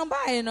ɔsan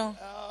bae no.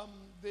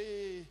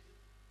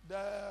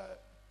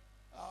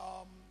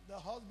 the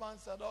husband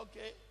said,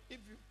 okay, if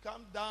you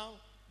come down,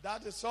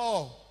 that is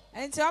all.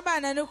 Nti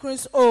ɔbaa na ne kunu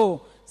so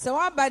o sɛ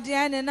waba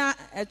deɛ ne na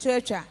ɛto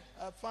atwa.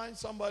 Find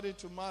somebody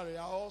to marry.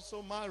 I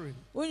also married.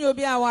 Wonyɛ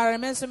obi a ware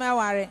me nso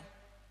mɛware.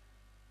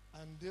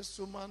 And this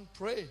woman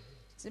prayed.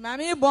 Nti maame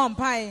yi bɔ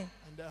mpae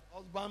And the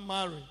husband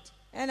married.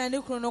 ɛna ne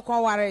kunu no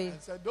kɔware.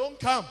 And said, don't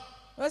come.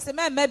 Ɔsɛ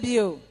mɛmma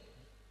bio.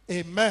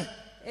 Amen.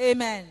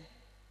 Amen.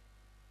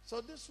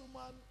 So this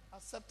woman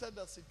accepted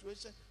the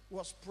situation,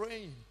 was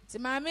praying. Nti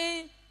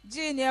maame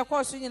gye ne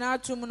ɛkɔɔ so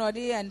nyinaa to mu na ɔde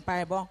yɛ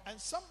mpaebɔ. And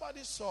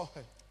somebody saw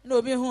her. Na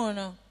obi hu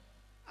no.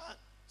 And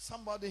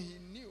somebody he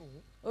knew.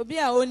 Obi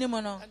a onim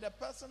no. And the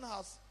person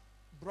has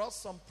brought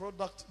some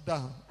product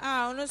down.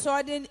 Ɔno nso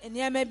ɔde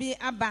nneɛma bi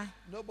aba.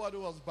 Nobody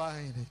was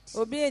buying it.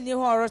 Obi ani hɔ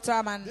ɔretɔ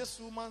ama no. This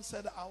woman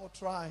said, I will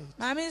try it.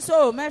 Maame nso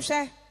o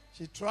mɛhwɛ.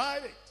 She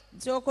tried it.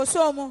 Nti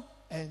ɔkɔsoo mu.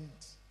 And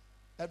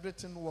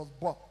everything was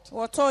bought.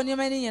 Wɔtɔɔ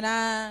nneɛma no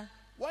nyinaa.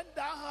 When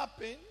that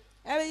happened,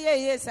 Ɛyɛ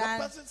yie the saa.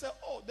 person said,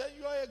 oh, then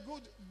you are a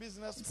good Nti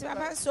businessman.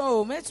 papa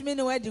so mɛtumi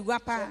ne wadi gua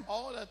So pa.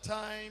 all the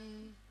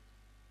time,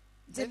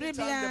 Nti bere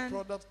anytime biara the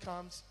product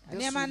comes,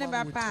 this nneɛma no woman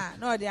ba will pa take.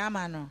 na ɔde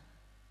ama no.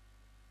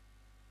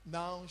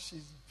 Now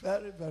she's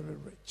very, very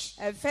rich.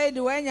 Afei de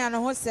wanya ne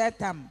ho sɛ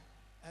tam.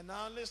 And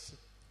now listen,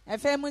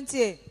 Afei mu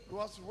ntie. it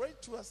was rich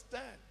to a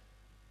stand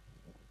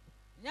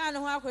Nya ne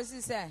ho akɔsi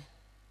sɛ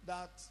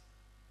that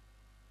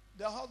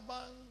the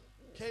husband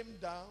came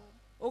down.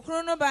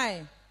 okunu no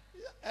bae.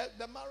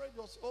 The marriage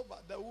was over.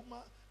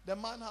 The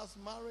man has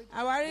married.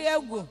 Aware This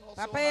agu. woman also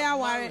Papa has ya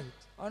aware. married.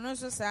 Ɔno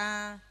nso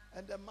saa.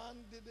 And the man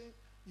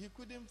he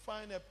couldn't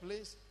find a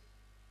place.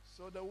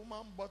 So the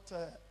woman bought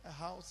a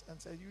house and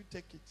said, you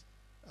take it.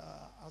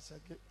 As a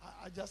gift.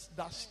 I just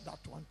dashed that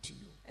one to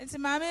you. Nti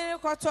maame ne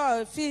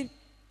kɔtɔɔ fi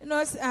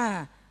na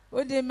ɔsi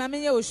wode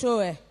maame yɛ o show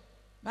ɛ.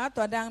 Ma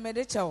atɔ dan mɛ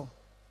de kyɛw.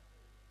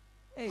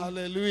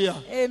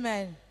 Hallelujah.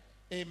 Amen.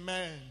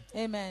 Amen.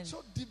 Amen.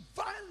 So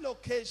divine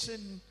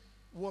location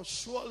will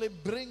surely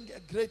bring a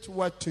great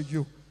word to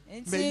you.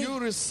 May you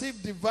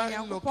receive divine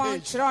Nyankopɔn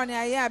location. kyerɛ ne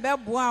ayɛ a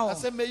bɛboa I wo.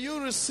 said, may you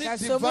receive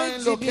Kaso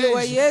divine mo gyi bi wɔ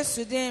location.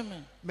 Yesu din mu.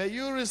 May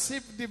you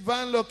receive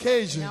divine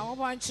location.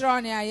 Nyankopɔn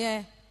kyerɛ ne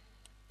ayɛ.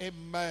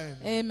 Amen.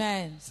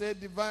 Amen. Say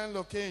divine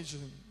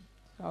location.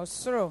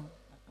 Osoro.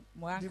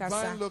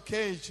 Divine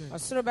location.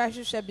 Osoro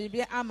bɛhwehwɛ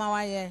biribi ama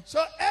wayɛ.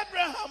 So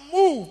Abraham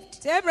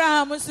moved.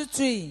 Abraham nso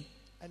tui.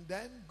 And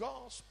then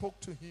God spoke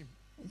to him.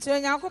 Nti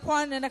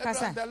Onyankopɔn ne ne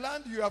kasa. Abraham, the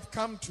land you have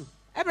come to.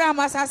 Abraham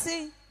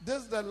asase.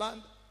 This is the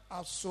land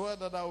I swear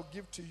that I will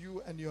give to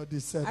you and your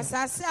descendants.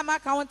 Asase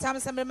amaka wo ntam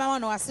sɛ mɛma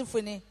wɔn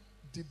asefo ni.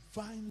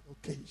 Divine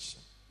location.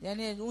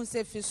 Yɛne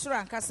unse fi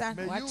soro ankasa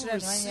May you wakyerɛ no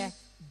receive yɛ.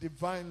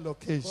 divine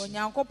location.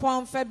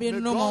 Onyankopɔn fɛ bi May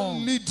nnom.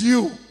 God lead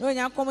you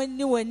Onyankopɔn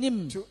ni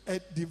w'anim. to a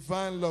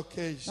divine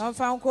location. Na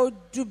ɔmfa nkɔ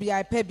du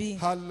bea pɛ bi.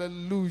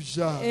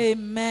 Hallelujah.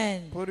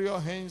 Amen. Put your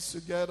hands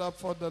together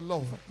for the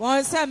Lord.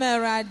 Wɔn nsɛm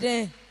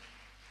Awurade.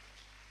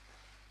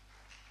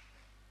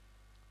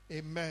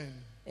 Amen.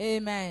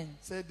 Amen.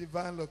 Say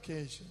divine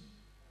location.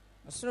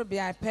 Osoro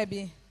bea pɛ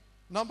bi.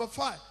 Number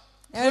 5.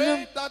 Hello.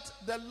 Pray that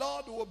the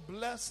Lord will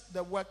bless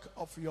the work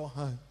of your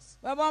hands.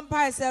 Bɛbɔ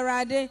mpae sɛ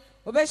Awurade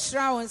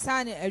obɛhyira wo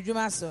nsa ne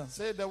adwuma so.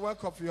 Say the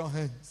work of your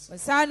hands.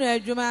 Nsa no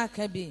adwuma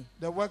ka bi.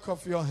 The work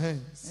of your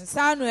hands.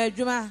 Nsa no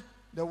adwuma.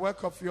 The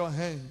work of your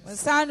hands.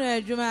 Nsa no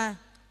adwuma.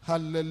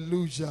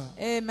 Hallelujah.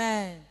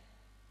 Amen.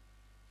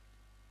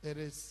 It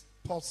is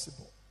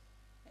possible.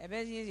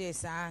 Ɛbɛyɛ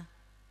saa.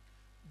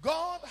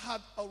 God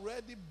had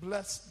already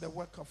blessed the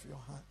work of your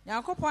hand.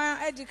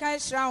 Nyankopɔn adi kan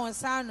hyira wo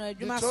nsa no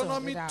adwuma so.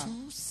 Deuteronomy dedaw.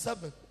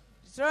 2:7.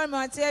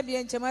 Deuteronomy ɔte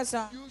abien nkyɛmu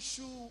ason. You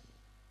should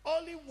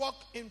only walk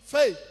in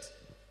faith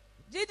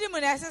Gyidi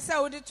mu na ɛsɛ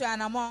sɛ wode tu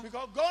anammɔn.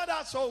 because God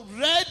has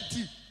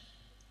already.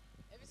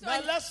 Now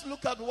let's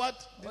look at what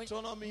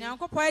Deuteronomy.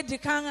 Nyankopɔn adi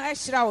kan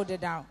ahyira wo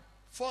dedaw.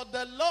 For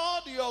the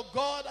Lord your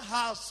God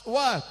has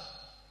what?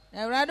 Na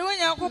Awurade wo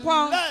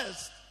Nyankopɔn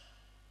Blessed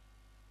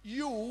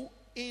you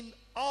in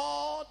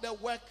all the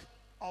work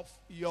of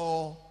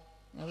your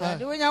Awurade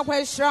hand. wo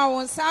Nyankopɔn ahyira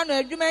wo nsa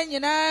no adwuma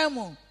nyinaa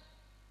mu.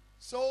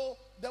 So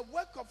the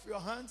work of your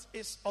hands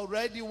is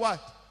already what?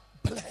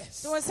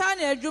 Blessed. So wo nsa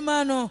no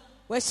adwuma no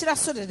wɔahyira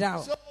so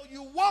dedaw. So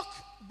you walk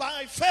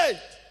by faith.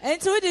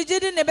 Enti wode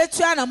gyidi na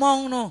ɛbɛtu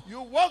anammɔn no.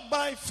 You walk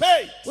by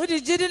faith. Wode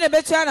gyidi na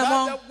ɛbɛtu That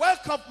anammɔn. the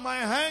work of my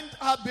hand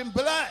have been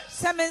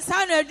blessed. Sɛ me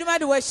nsa no adwuma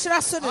de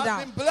wɔahyira so I've dedaw.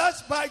 been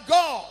blessed by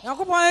God.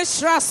 Nyankopɔn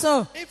ahyira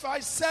so. If I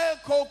sell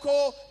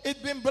cocoa, it's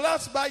been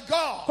blessed by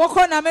God.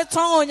 Koko na metɔn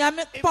o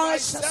Nyankopɔn If I ahyira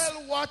so.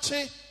 sell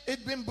watching,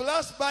 it's been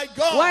blessed by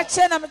God.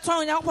 Wakyɛ na metɔn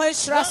o Nyankopɔn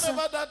ahyira so.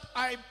 Whatever that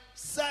I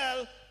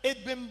sell, it's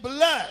been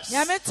blessed.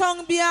 Nyame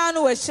tɔn biara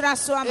no wɔahyira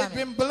so ama It's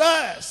me. been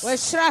blessed.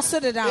 Wɔahyira so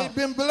dedaw. It's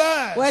been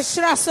blessed.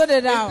 Wɔahyira so It's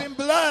dedaw. been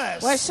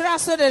blessed. Wɔahyira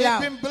so It's dedaw.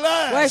 been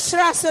blessed.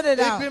 Wɔahyira so It's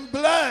dedaw. been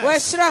blessed.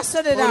 Wɔahyira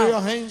so Put dedaw.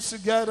 your hands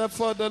together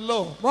for the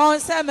Lord. Wɔn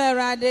nsɛm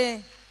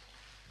Awurade.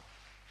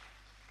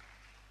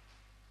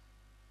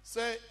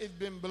 Say, it's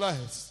been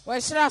blessed.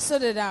 Wɔahyira so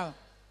dedaw.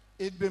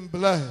 It's been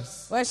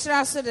blessed.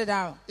 Wɔahyira so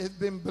dedaw. It's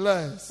been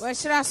blessed.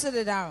 Wɔahyira so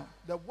dedaw.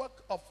 The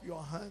work of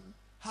your hand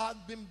has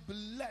been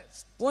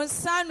blessed. Wɔn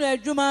nsa no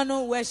adwuma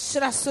no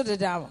wɔahyira so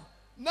dedaw.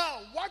 Now,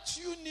 what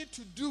you need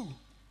to do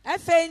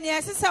Afei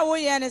nea ɛsɛ sɛ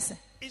woyɛ ne sɛ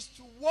is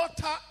to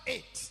water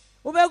it.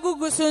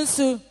 wobɛgugu so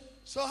nsu.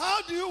 So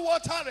how do you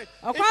water it?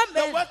 Ọkwa If the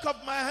mbe- work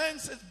of my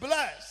hands is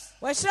blessed,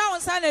 Wɔahyira wo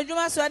nsa no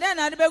adwuma so ɛdɛn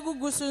na ade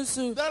bɛgugu so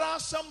nsu. there are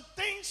some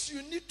things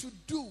you need to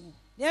do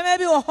Nneɛma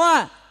bi wɔ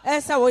hɔ a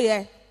ɛsɛ sɛ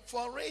woyɛ.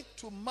 for it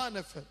to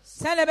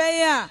manifest. Sɛdeɛ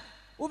ɛbɛyɛ a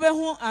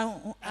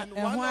wobɛhu And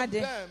ɛho one of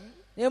ade. them,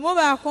 Emu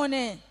baako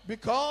ne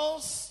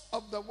because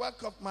of the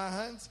work of my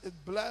hands is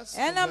blessed.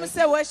 ɛnam already.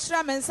 sɛ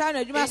wɔahyira me nsa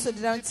no adwuma so In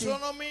dedaw nti.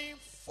 Deuteronomy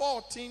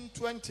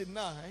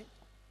 14:29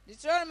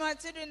 Deuteronomy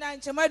ɔte du na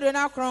nkyɛmu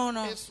aduonu akron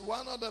no. is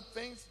one of the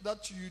things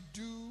that you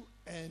do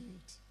and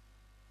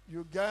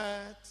you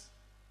get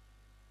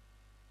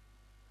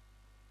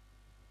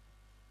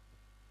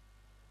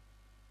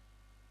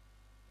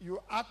you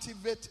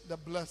activate the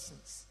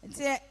blessings.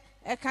 Nti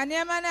ɛka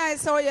nneɛma no a ɛsɛ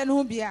sɛ woyɛ no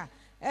ho bi a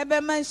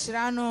ɛbɛma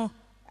nhyira no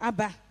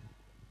aba.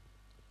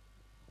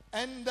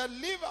 And the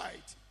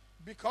Levite,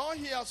 because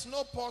he has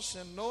no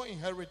portion, no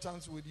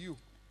inheritance with you.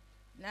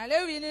 Na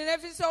Lewi ni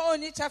nefi sɛ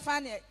ɔnni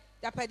kyɛfa ne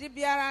yapade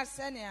biara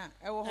sɛnea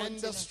ɛwɔ hɔ And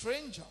nti the no.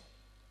 stranger,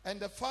 and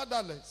the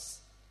fatherless,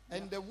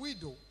 and the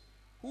widow,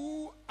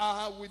 who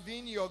are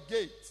within your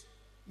gate,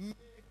 may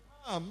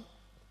come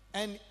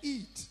and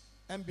eat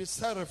and be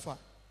satisfied.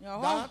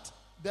 Your That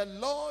the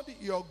Lord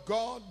your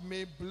God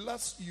may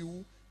bless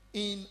you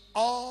in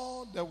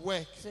all the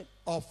work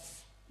of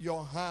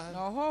your hand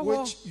Your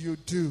which you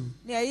do.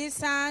 Na ɛyi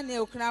saa na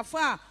okunafo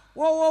a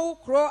wɔwɔ wo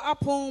kuro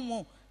apɔn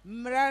mu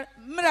mmara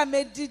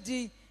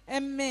medidi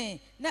mme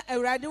na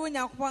Awurade wo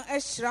Nyankopɔn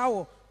ahyira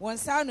wo wɔn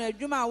nsa no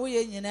adwuma a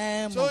woyɛ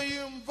nyinaa mu. So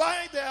you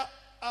invite the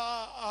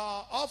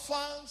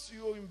orphans,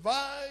 you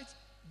invite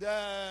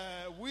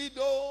the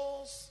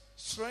widows,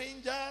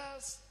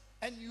 strangers,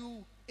 and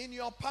you, in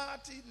your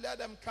party, let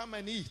them come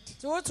and eat.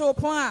 Nti woto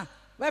pɔn a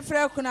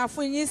wɔafrɛ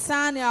akunafo nyi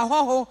saa ne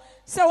ahɔho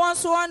sɛ wɔn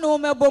nso wɔne wo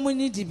mɛbɔ mu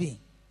ne di bi.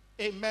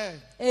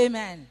 Amen.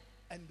 Amen.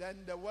 And then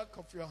the work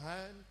of your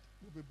hand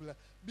will be blessed.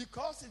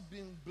 Because it's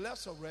been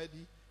blessed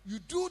already, you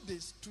do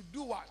this to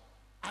do what?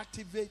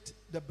 Activate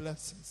the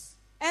blessings.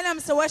 ɛnam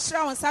sɛ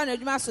wɔahyira wo nsa no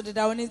adwuma so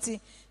deda wo no nti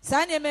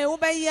saa nneɛma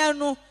wobɛyɛ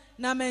no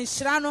na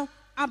manhyira no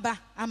aba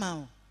ama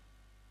wo.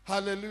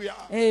 Hallelujah.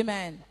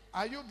 Amen.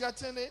 Are you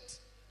getting it?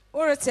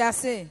 Worete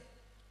ase.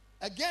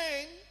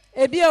 Again,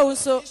 Ebi ewu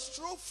so. it's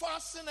through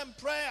fasting and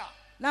prayer.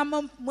 Na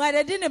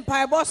mmuadadi ne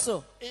mpaebɔ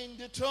so. In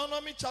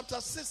Deuteronomy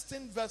chapter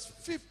 16, verse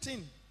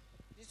 15.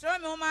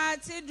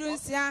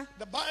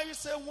 The Bible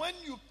says when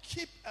you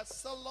keep a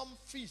solemn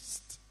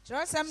feast,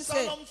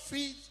 solemn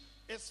feast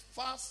is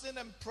fasting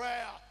and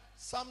prayer,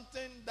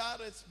 something that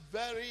is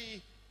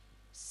very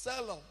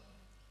solemn.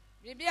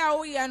 And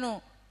if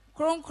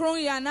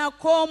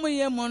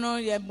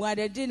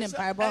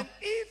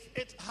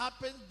it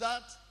happens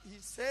that he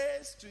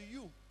says to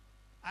you,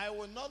 I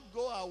will not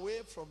go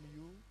away from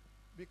you,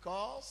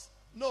 because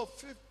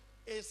fifth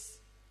is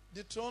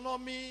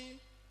Deuteronomy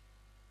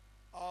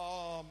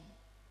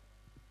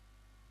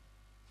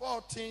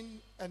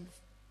 14 and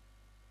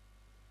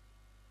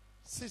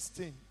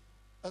 16.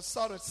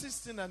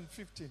 16 and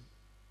 15.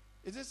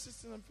 Is it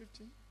 16 and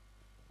 15?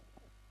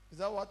 Is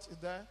that what is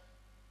there?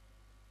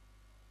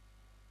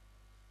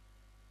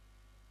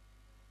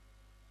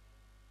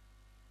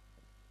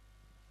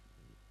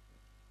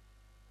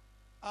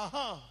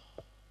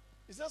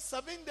 It says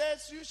 7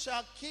 days you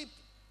shall keep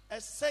a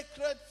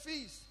sacred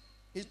feast.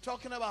 He's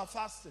talking about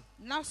fasting.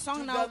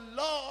 The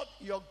Lord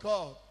your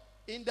God,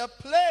 in the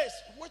place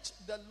which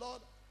the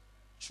Lord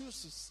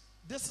chooses.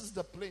 This is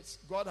the place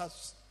God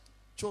has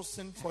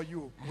chosen for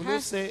you. Will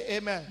you say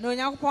amen?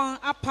 Because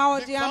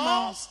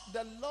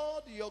the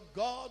Lord your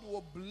God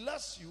will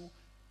bless you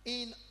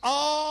in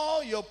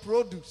all your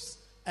produce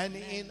and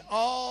in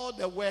all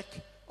the work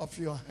of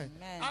your hand.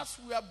 As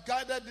we have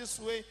gathered this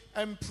way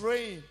and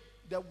praying,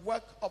 the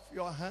work of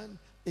your hand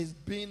is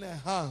being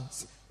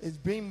enhanced, is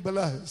being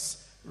blessed.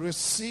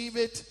 Receive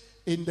it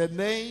in the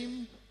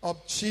name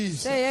of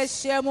Jesus.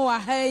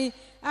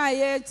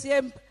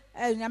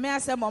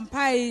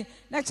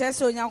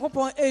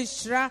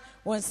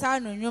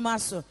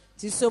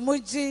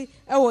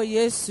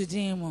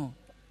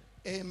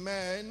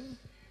 Amen.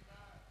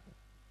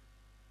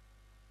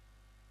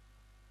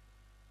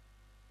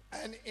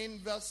 And in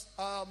verse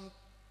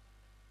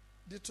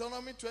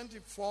Deuteronomy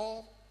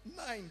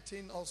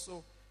 24:19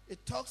 also,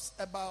 it talks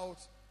about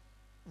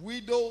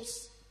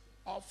widows,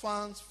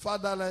 orphans,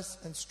 fatherless,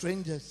 and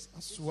strangers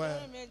as well.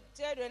 And in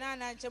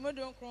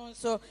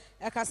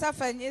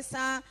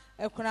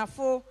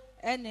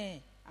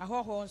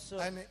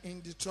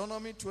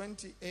Deuteronomy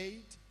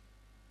 28,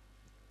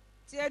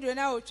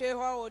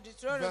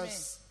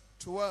 verse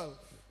 12,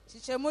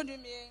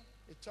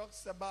 it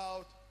talks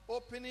about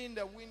opening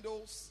the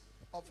windows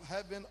of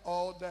heaven,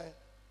 all the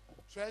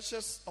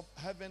treasures of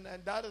heaven,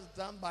 and that is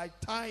done by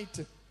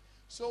tithing.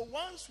 So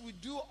once we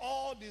do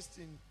all these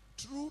things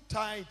through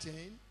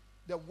tithing,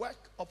 the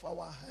work of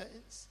our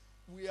hands,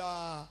 we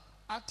are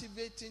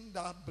activating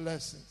that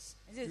blessings.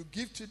 You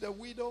give to the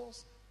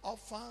widows,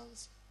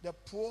 orphans, the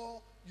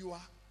poor, you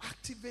are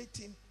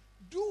activating.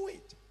 Do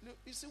it.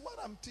 You see what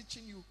I'm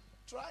teaching you?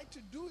 Try to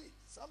do it.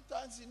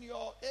 Sometimes in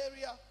your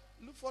area,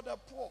 look for the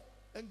poor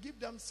and give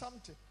them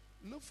something.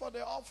 Look for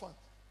the orphan,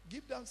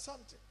 give them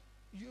something.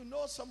 You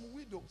know some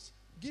widows,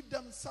 give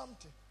them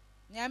something.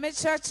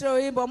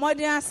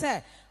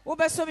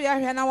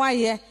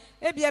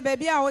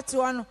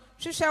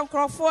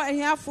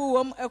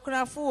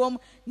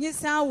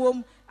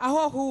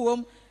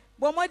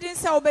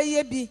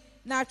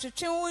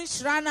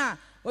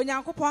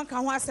 Onyankopɔn ka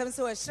ho asɛm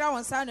sɛ wɔahyira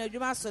wɔn nsa na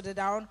adwuma so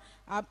deda wɔn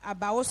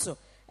aba wo so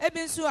ebi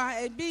nso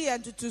ebi yɛ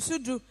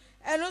ntutusudu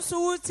ɛno nso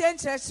wotie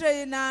nkyerɛkyerɛ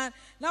yi na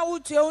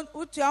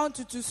wotua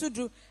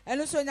ntutusudu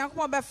ɛno nso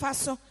Onyankopɔn bɛfa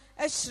so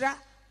ahyira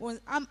wɔn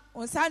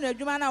nsa na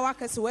adwuma na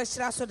waka sɛ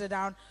wɔahyira so deda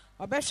wɔn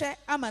ɔbɛhwɛ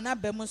ama na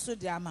ba mu so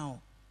de ama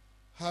wo.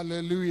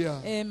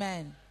 Hallelujah.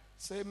 Amen.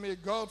 Say, may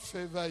God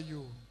favor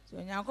you.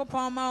 May God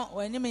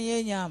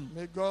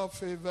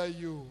favor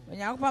you.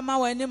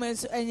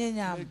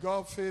 May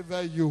God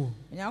favor you.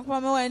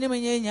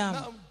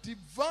 Now,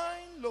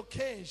 divine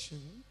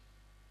location,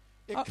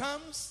 it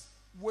comes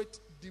with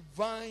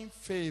divine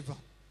favor.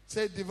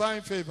 Say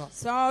divine favor.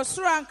 That's the last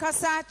one.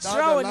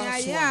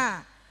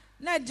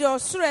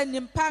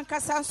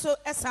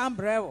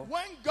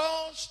 When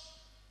God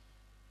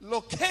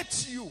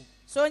locates you,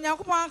 or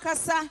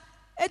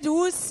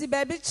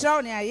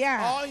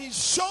he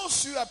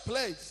shows you a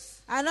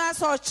place,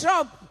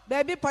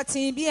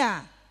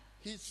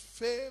 his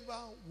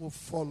favor will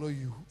follow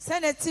you.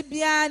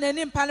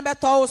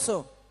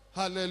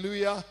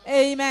 Hallelujah.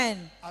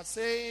 Amen. I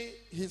say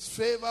his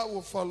favor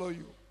will follow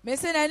you.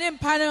 His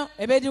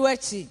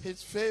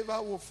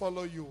favor will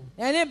follow you.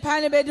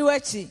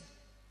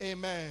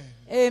 Amen.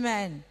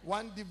 Amen.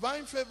 One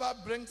divine favor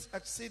brings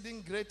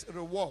exceeding great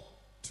reward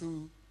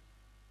to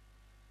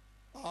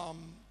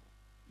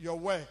your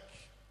work.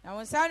 You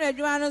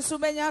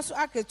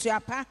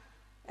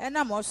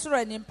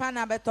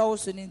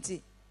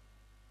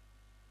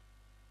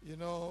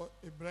know,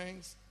 it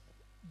brings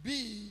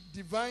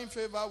divine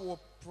favor will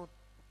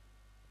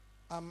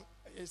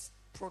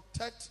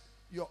protect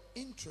your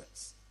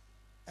interests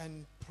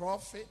and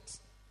profit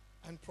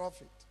and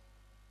profit.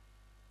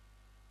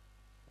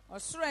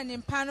 Ɔsoro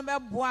nimpa no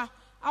bɛboa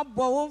abɔ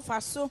wo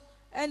mfaso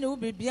ɛne wo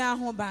bibia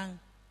ho ban.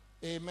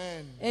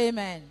 Amen.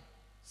 Amen.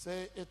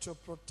 Say it will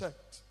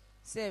protect.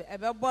 Say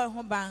ɛbɛbɔ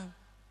ho ban.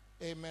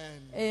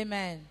 Amen.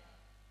 Amen.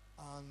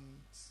 And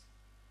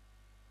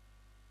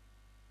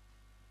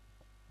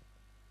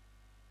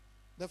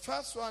the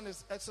first one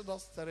is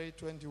Exodus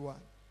 3:21.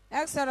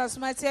 Exodus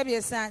Matthew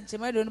biasa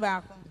nkyɛmu no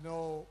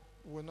baako.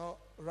 We'll not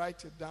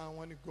write it down.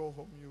 When you go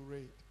home, you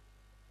read.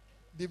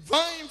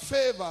 Divine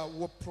favor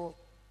will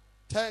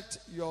protect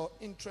your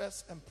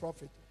interest and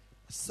profit.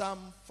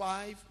 Psalm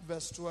 5,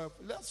 verse 12.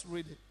 Let's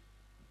read it.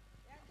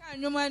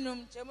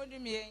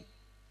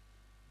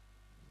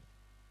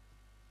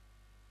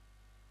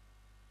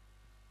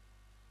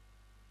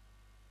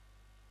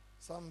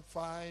 Psalm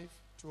 5,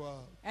 12.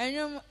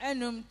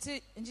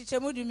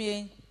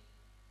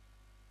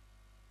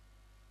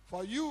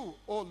 For you,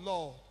 O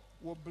Lord,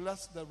 will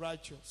bless the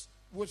righteous.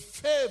 With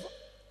favor,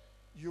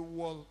 you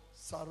will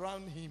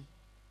surround him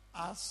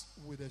as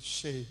with a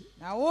shade.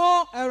 Now,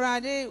 wo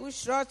Erade, we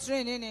short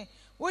training.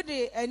 Would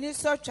the any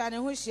such an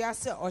who she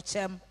has or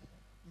chem?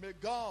 May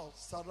God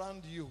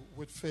surround you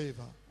with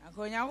favor. I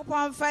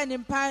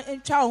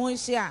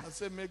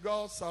say, may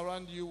God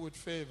surround you with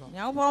favor. May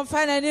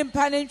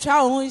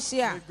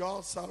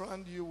God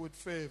surround you with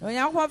favor.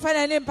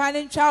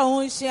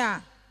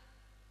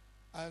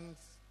 And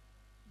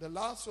the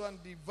last one,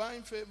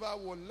 divine favor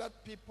will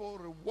let people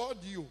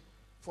reward you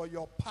for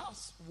your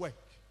past work.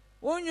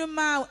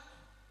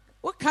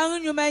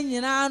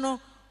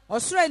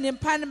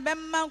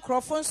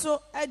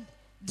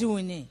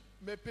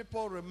 May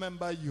people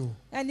remember you.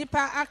 I say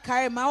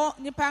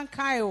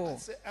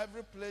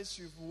every place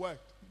you've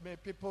worked, may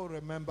people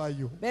remember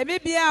you. And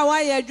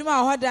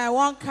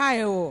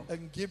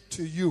give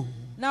to you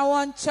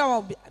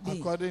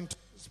according to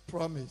his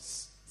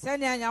promise.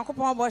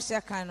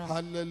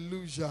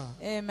 Hallelujah.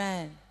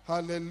 Amen.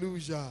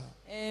 Hallelujah.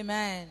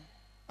 Amen.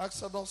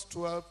 Exodus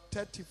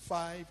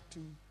 12:35 to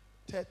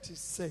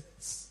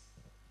 36.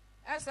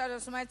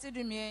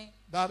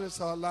 That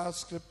is our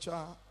last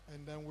scripture,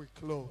 and then we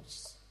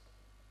close.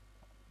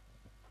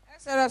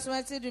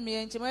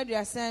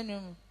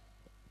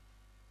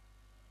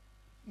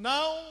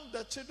 Now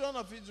the children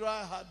of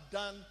Israel had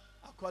done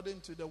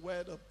according to the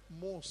word of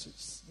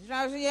Moses.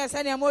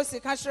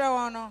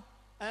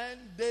 And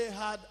they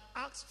had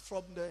asked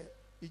from the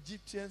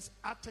Egyptians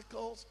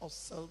articles of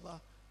silver,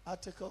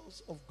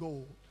 articles of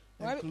gold,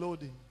 and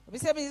clothing.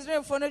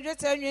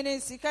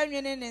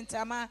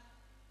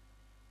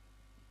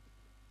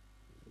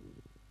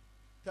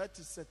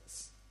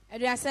 36.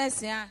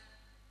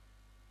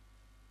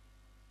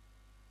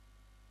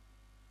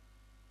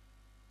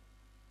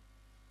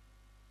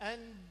 And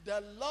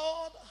the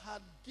Lord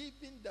had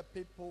given the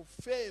people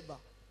favor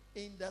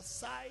in the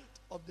sight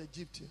of the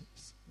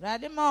Egyptians,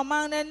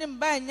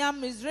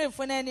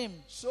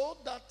 so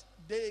that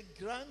they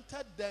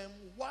granted them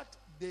what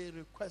they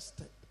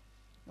requested.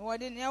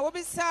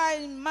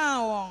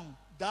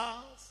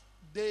 Thus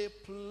they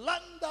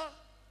plundered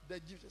the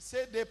Egyptians.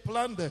 Say they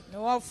plundered.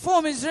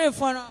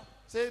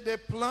 Say they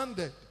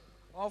plundered.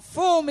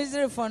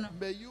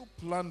 May you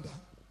plunder.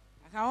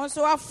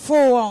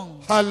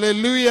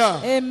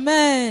 Hallelujah.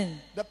 Amen.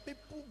 The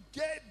people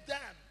gave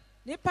them.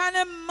 They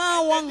didn't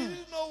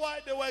know why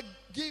they were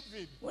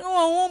giving. But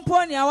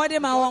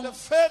the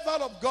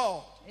favor of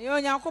God.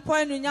 May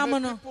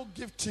people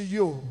give to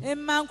you. May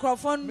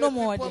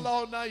people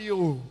honor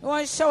you.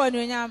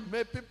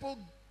 May people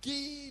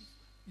give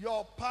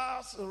your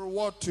past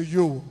reward to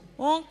you.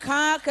 May all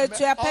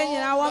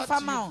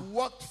that you've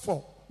worked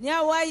for, may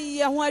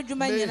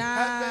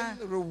heaven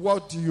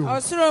reward you.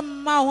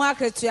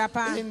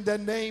 In the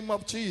name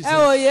of Jesus.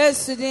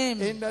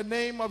 In the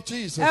name of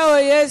Jesus.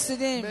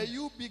 May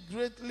you be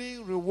greatly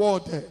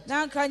rewarded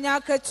according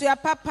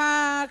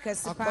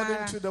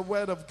to the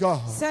word of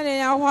God.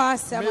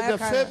 May the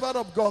favor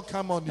of God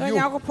come on you.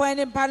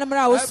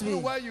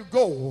 Everywhere you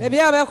go, in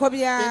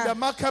the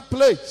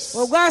marketplace,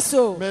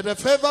 may the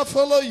favor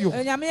follow you.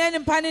 In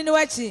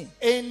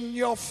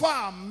your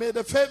farm, may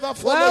the favor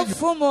follow you.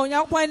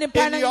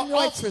 In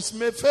your office,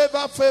 may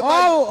favor favor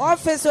you.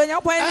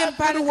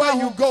 Everywhere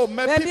you go,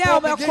 may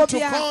people begin to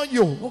call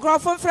you.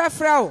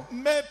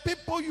 May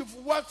people you've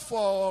worked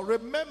for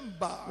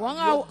remember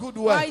your good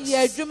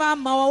works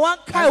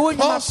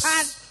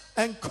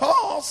and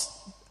cause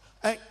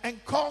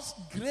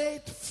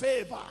great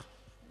favor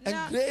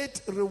and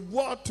great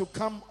reward to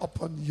come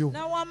upon you.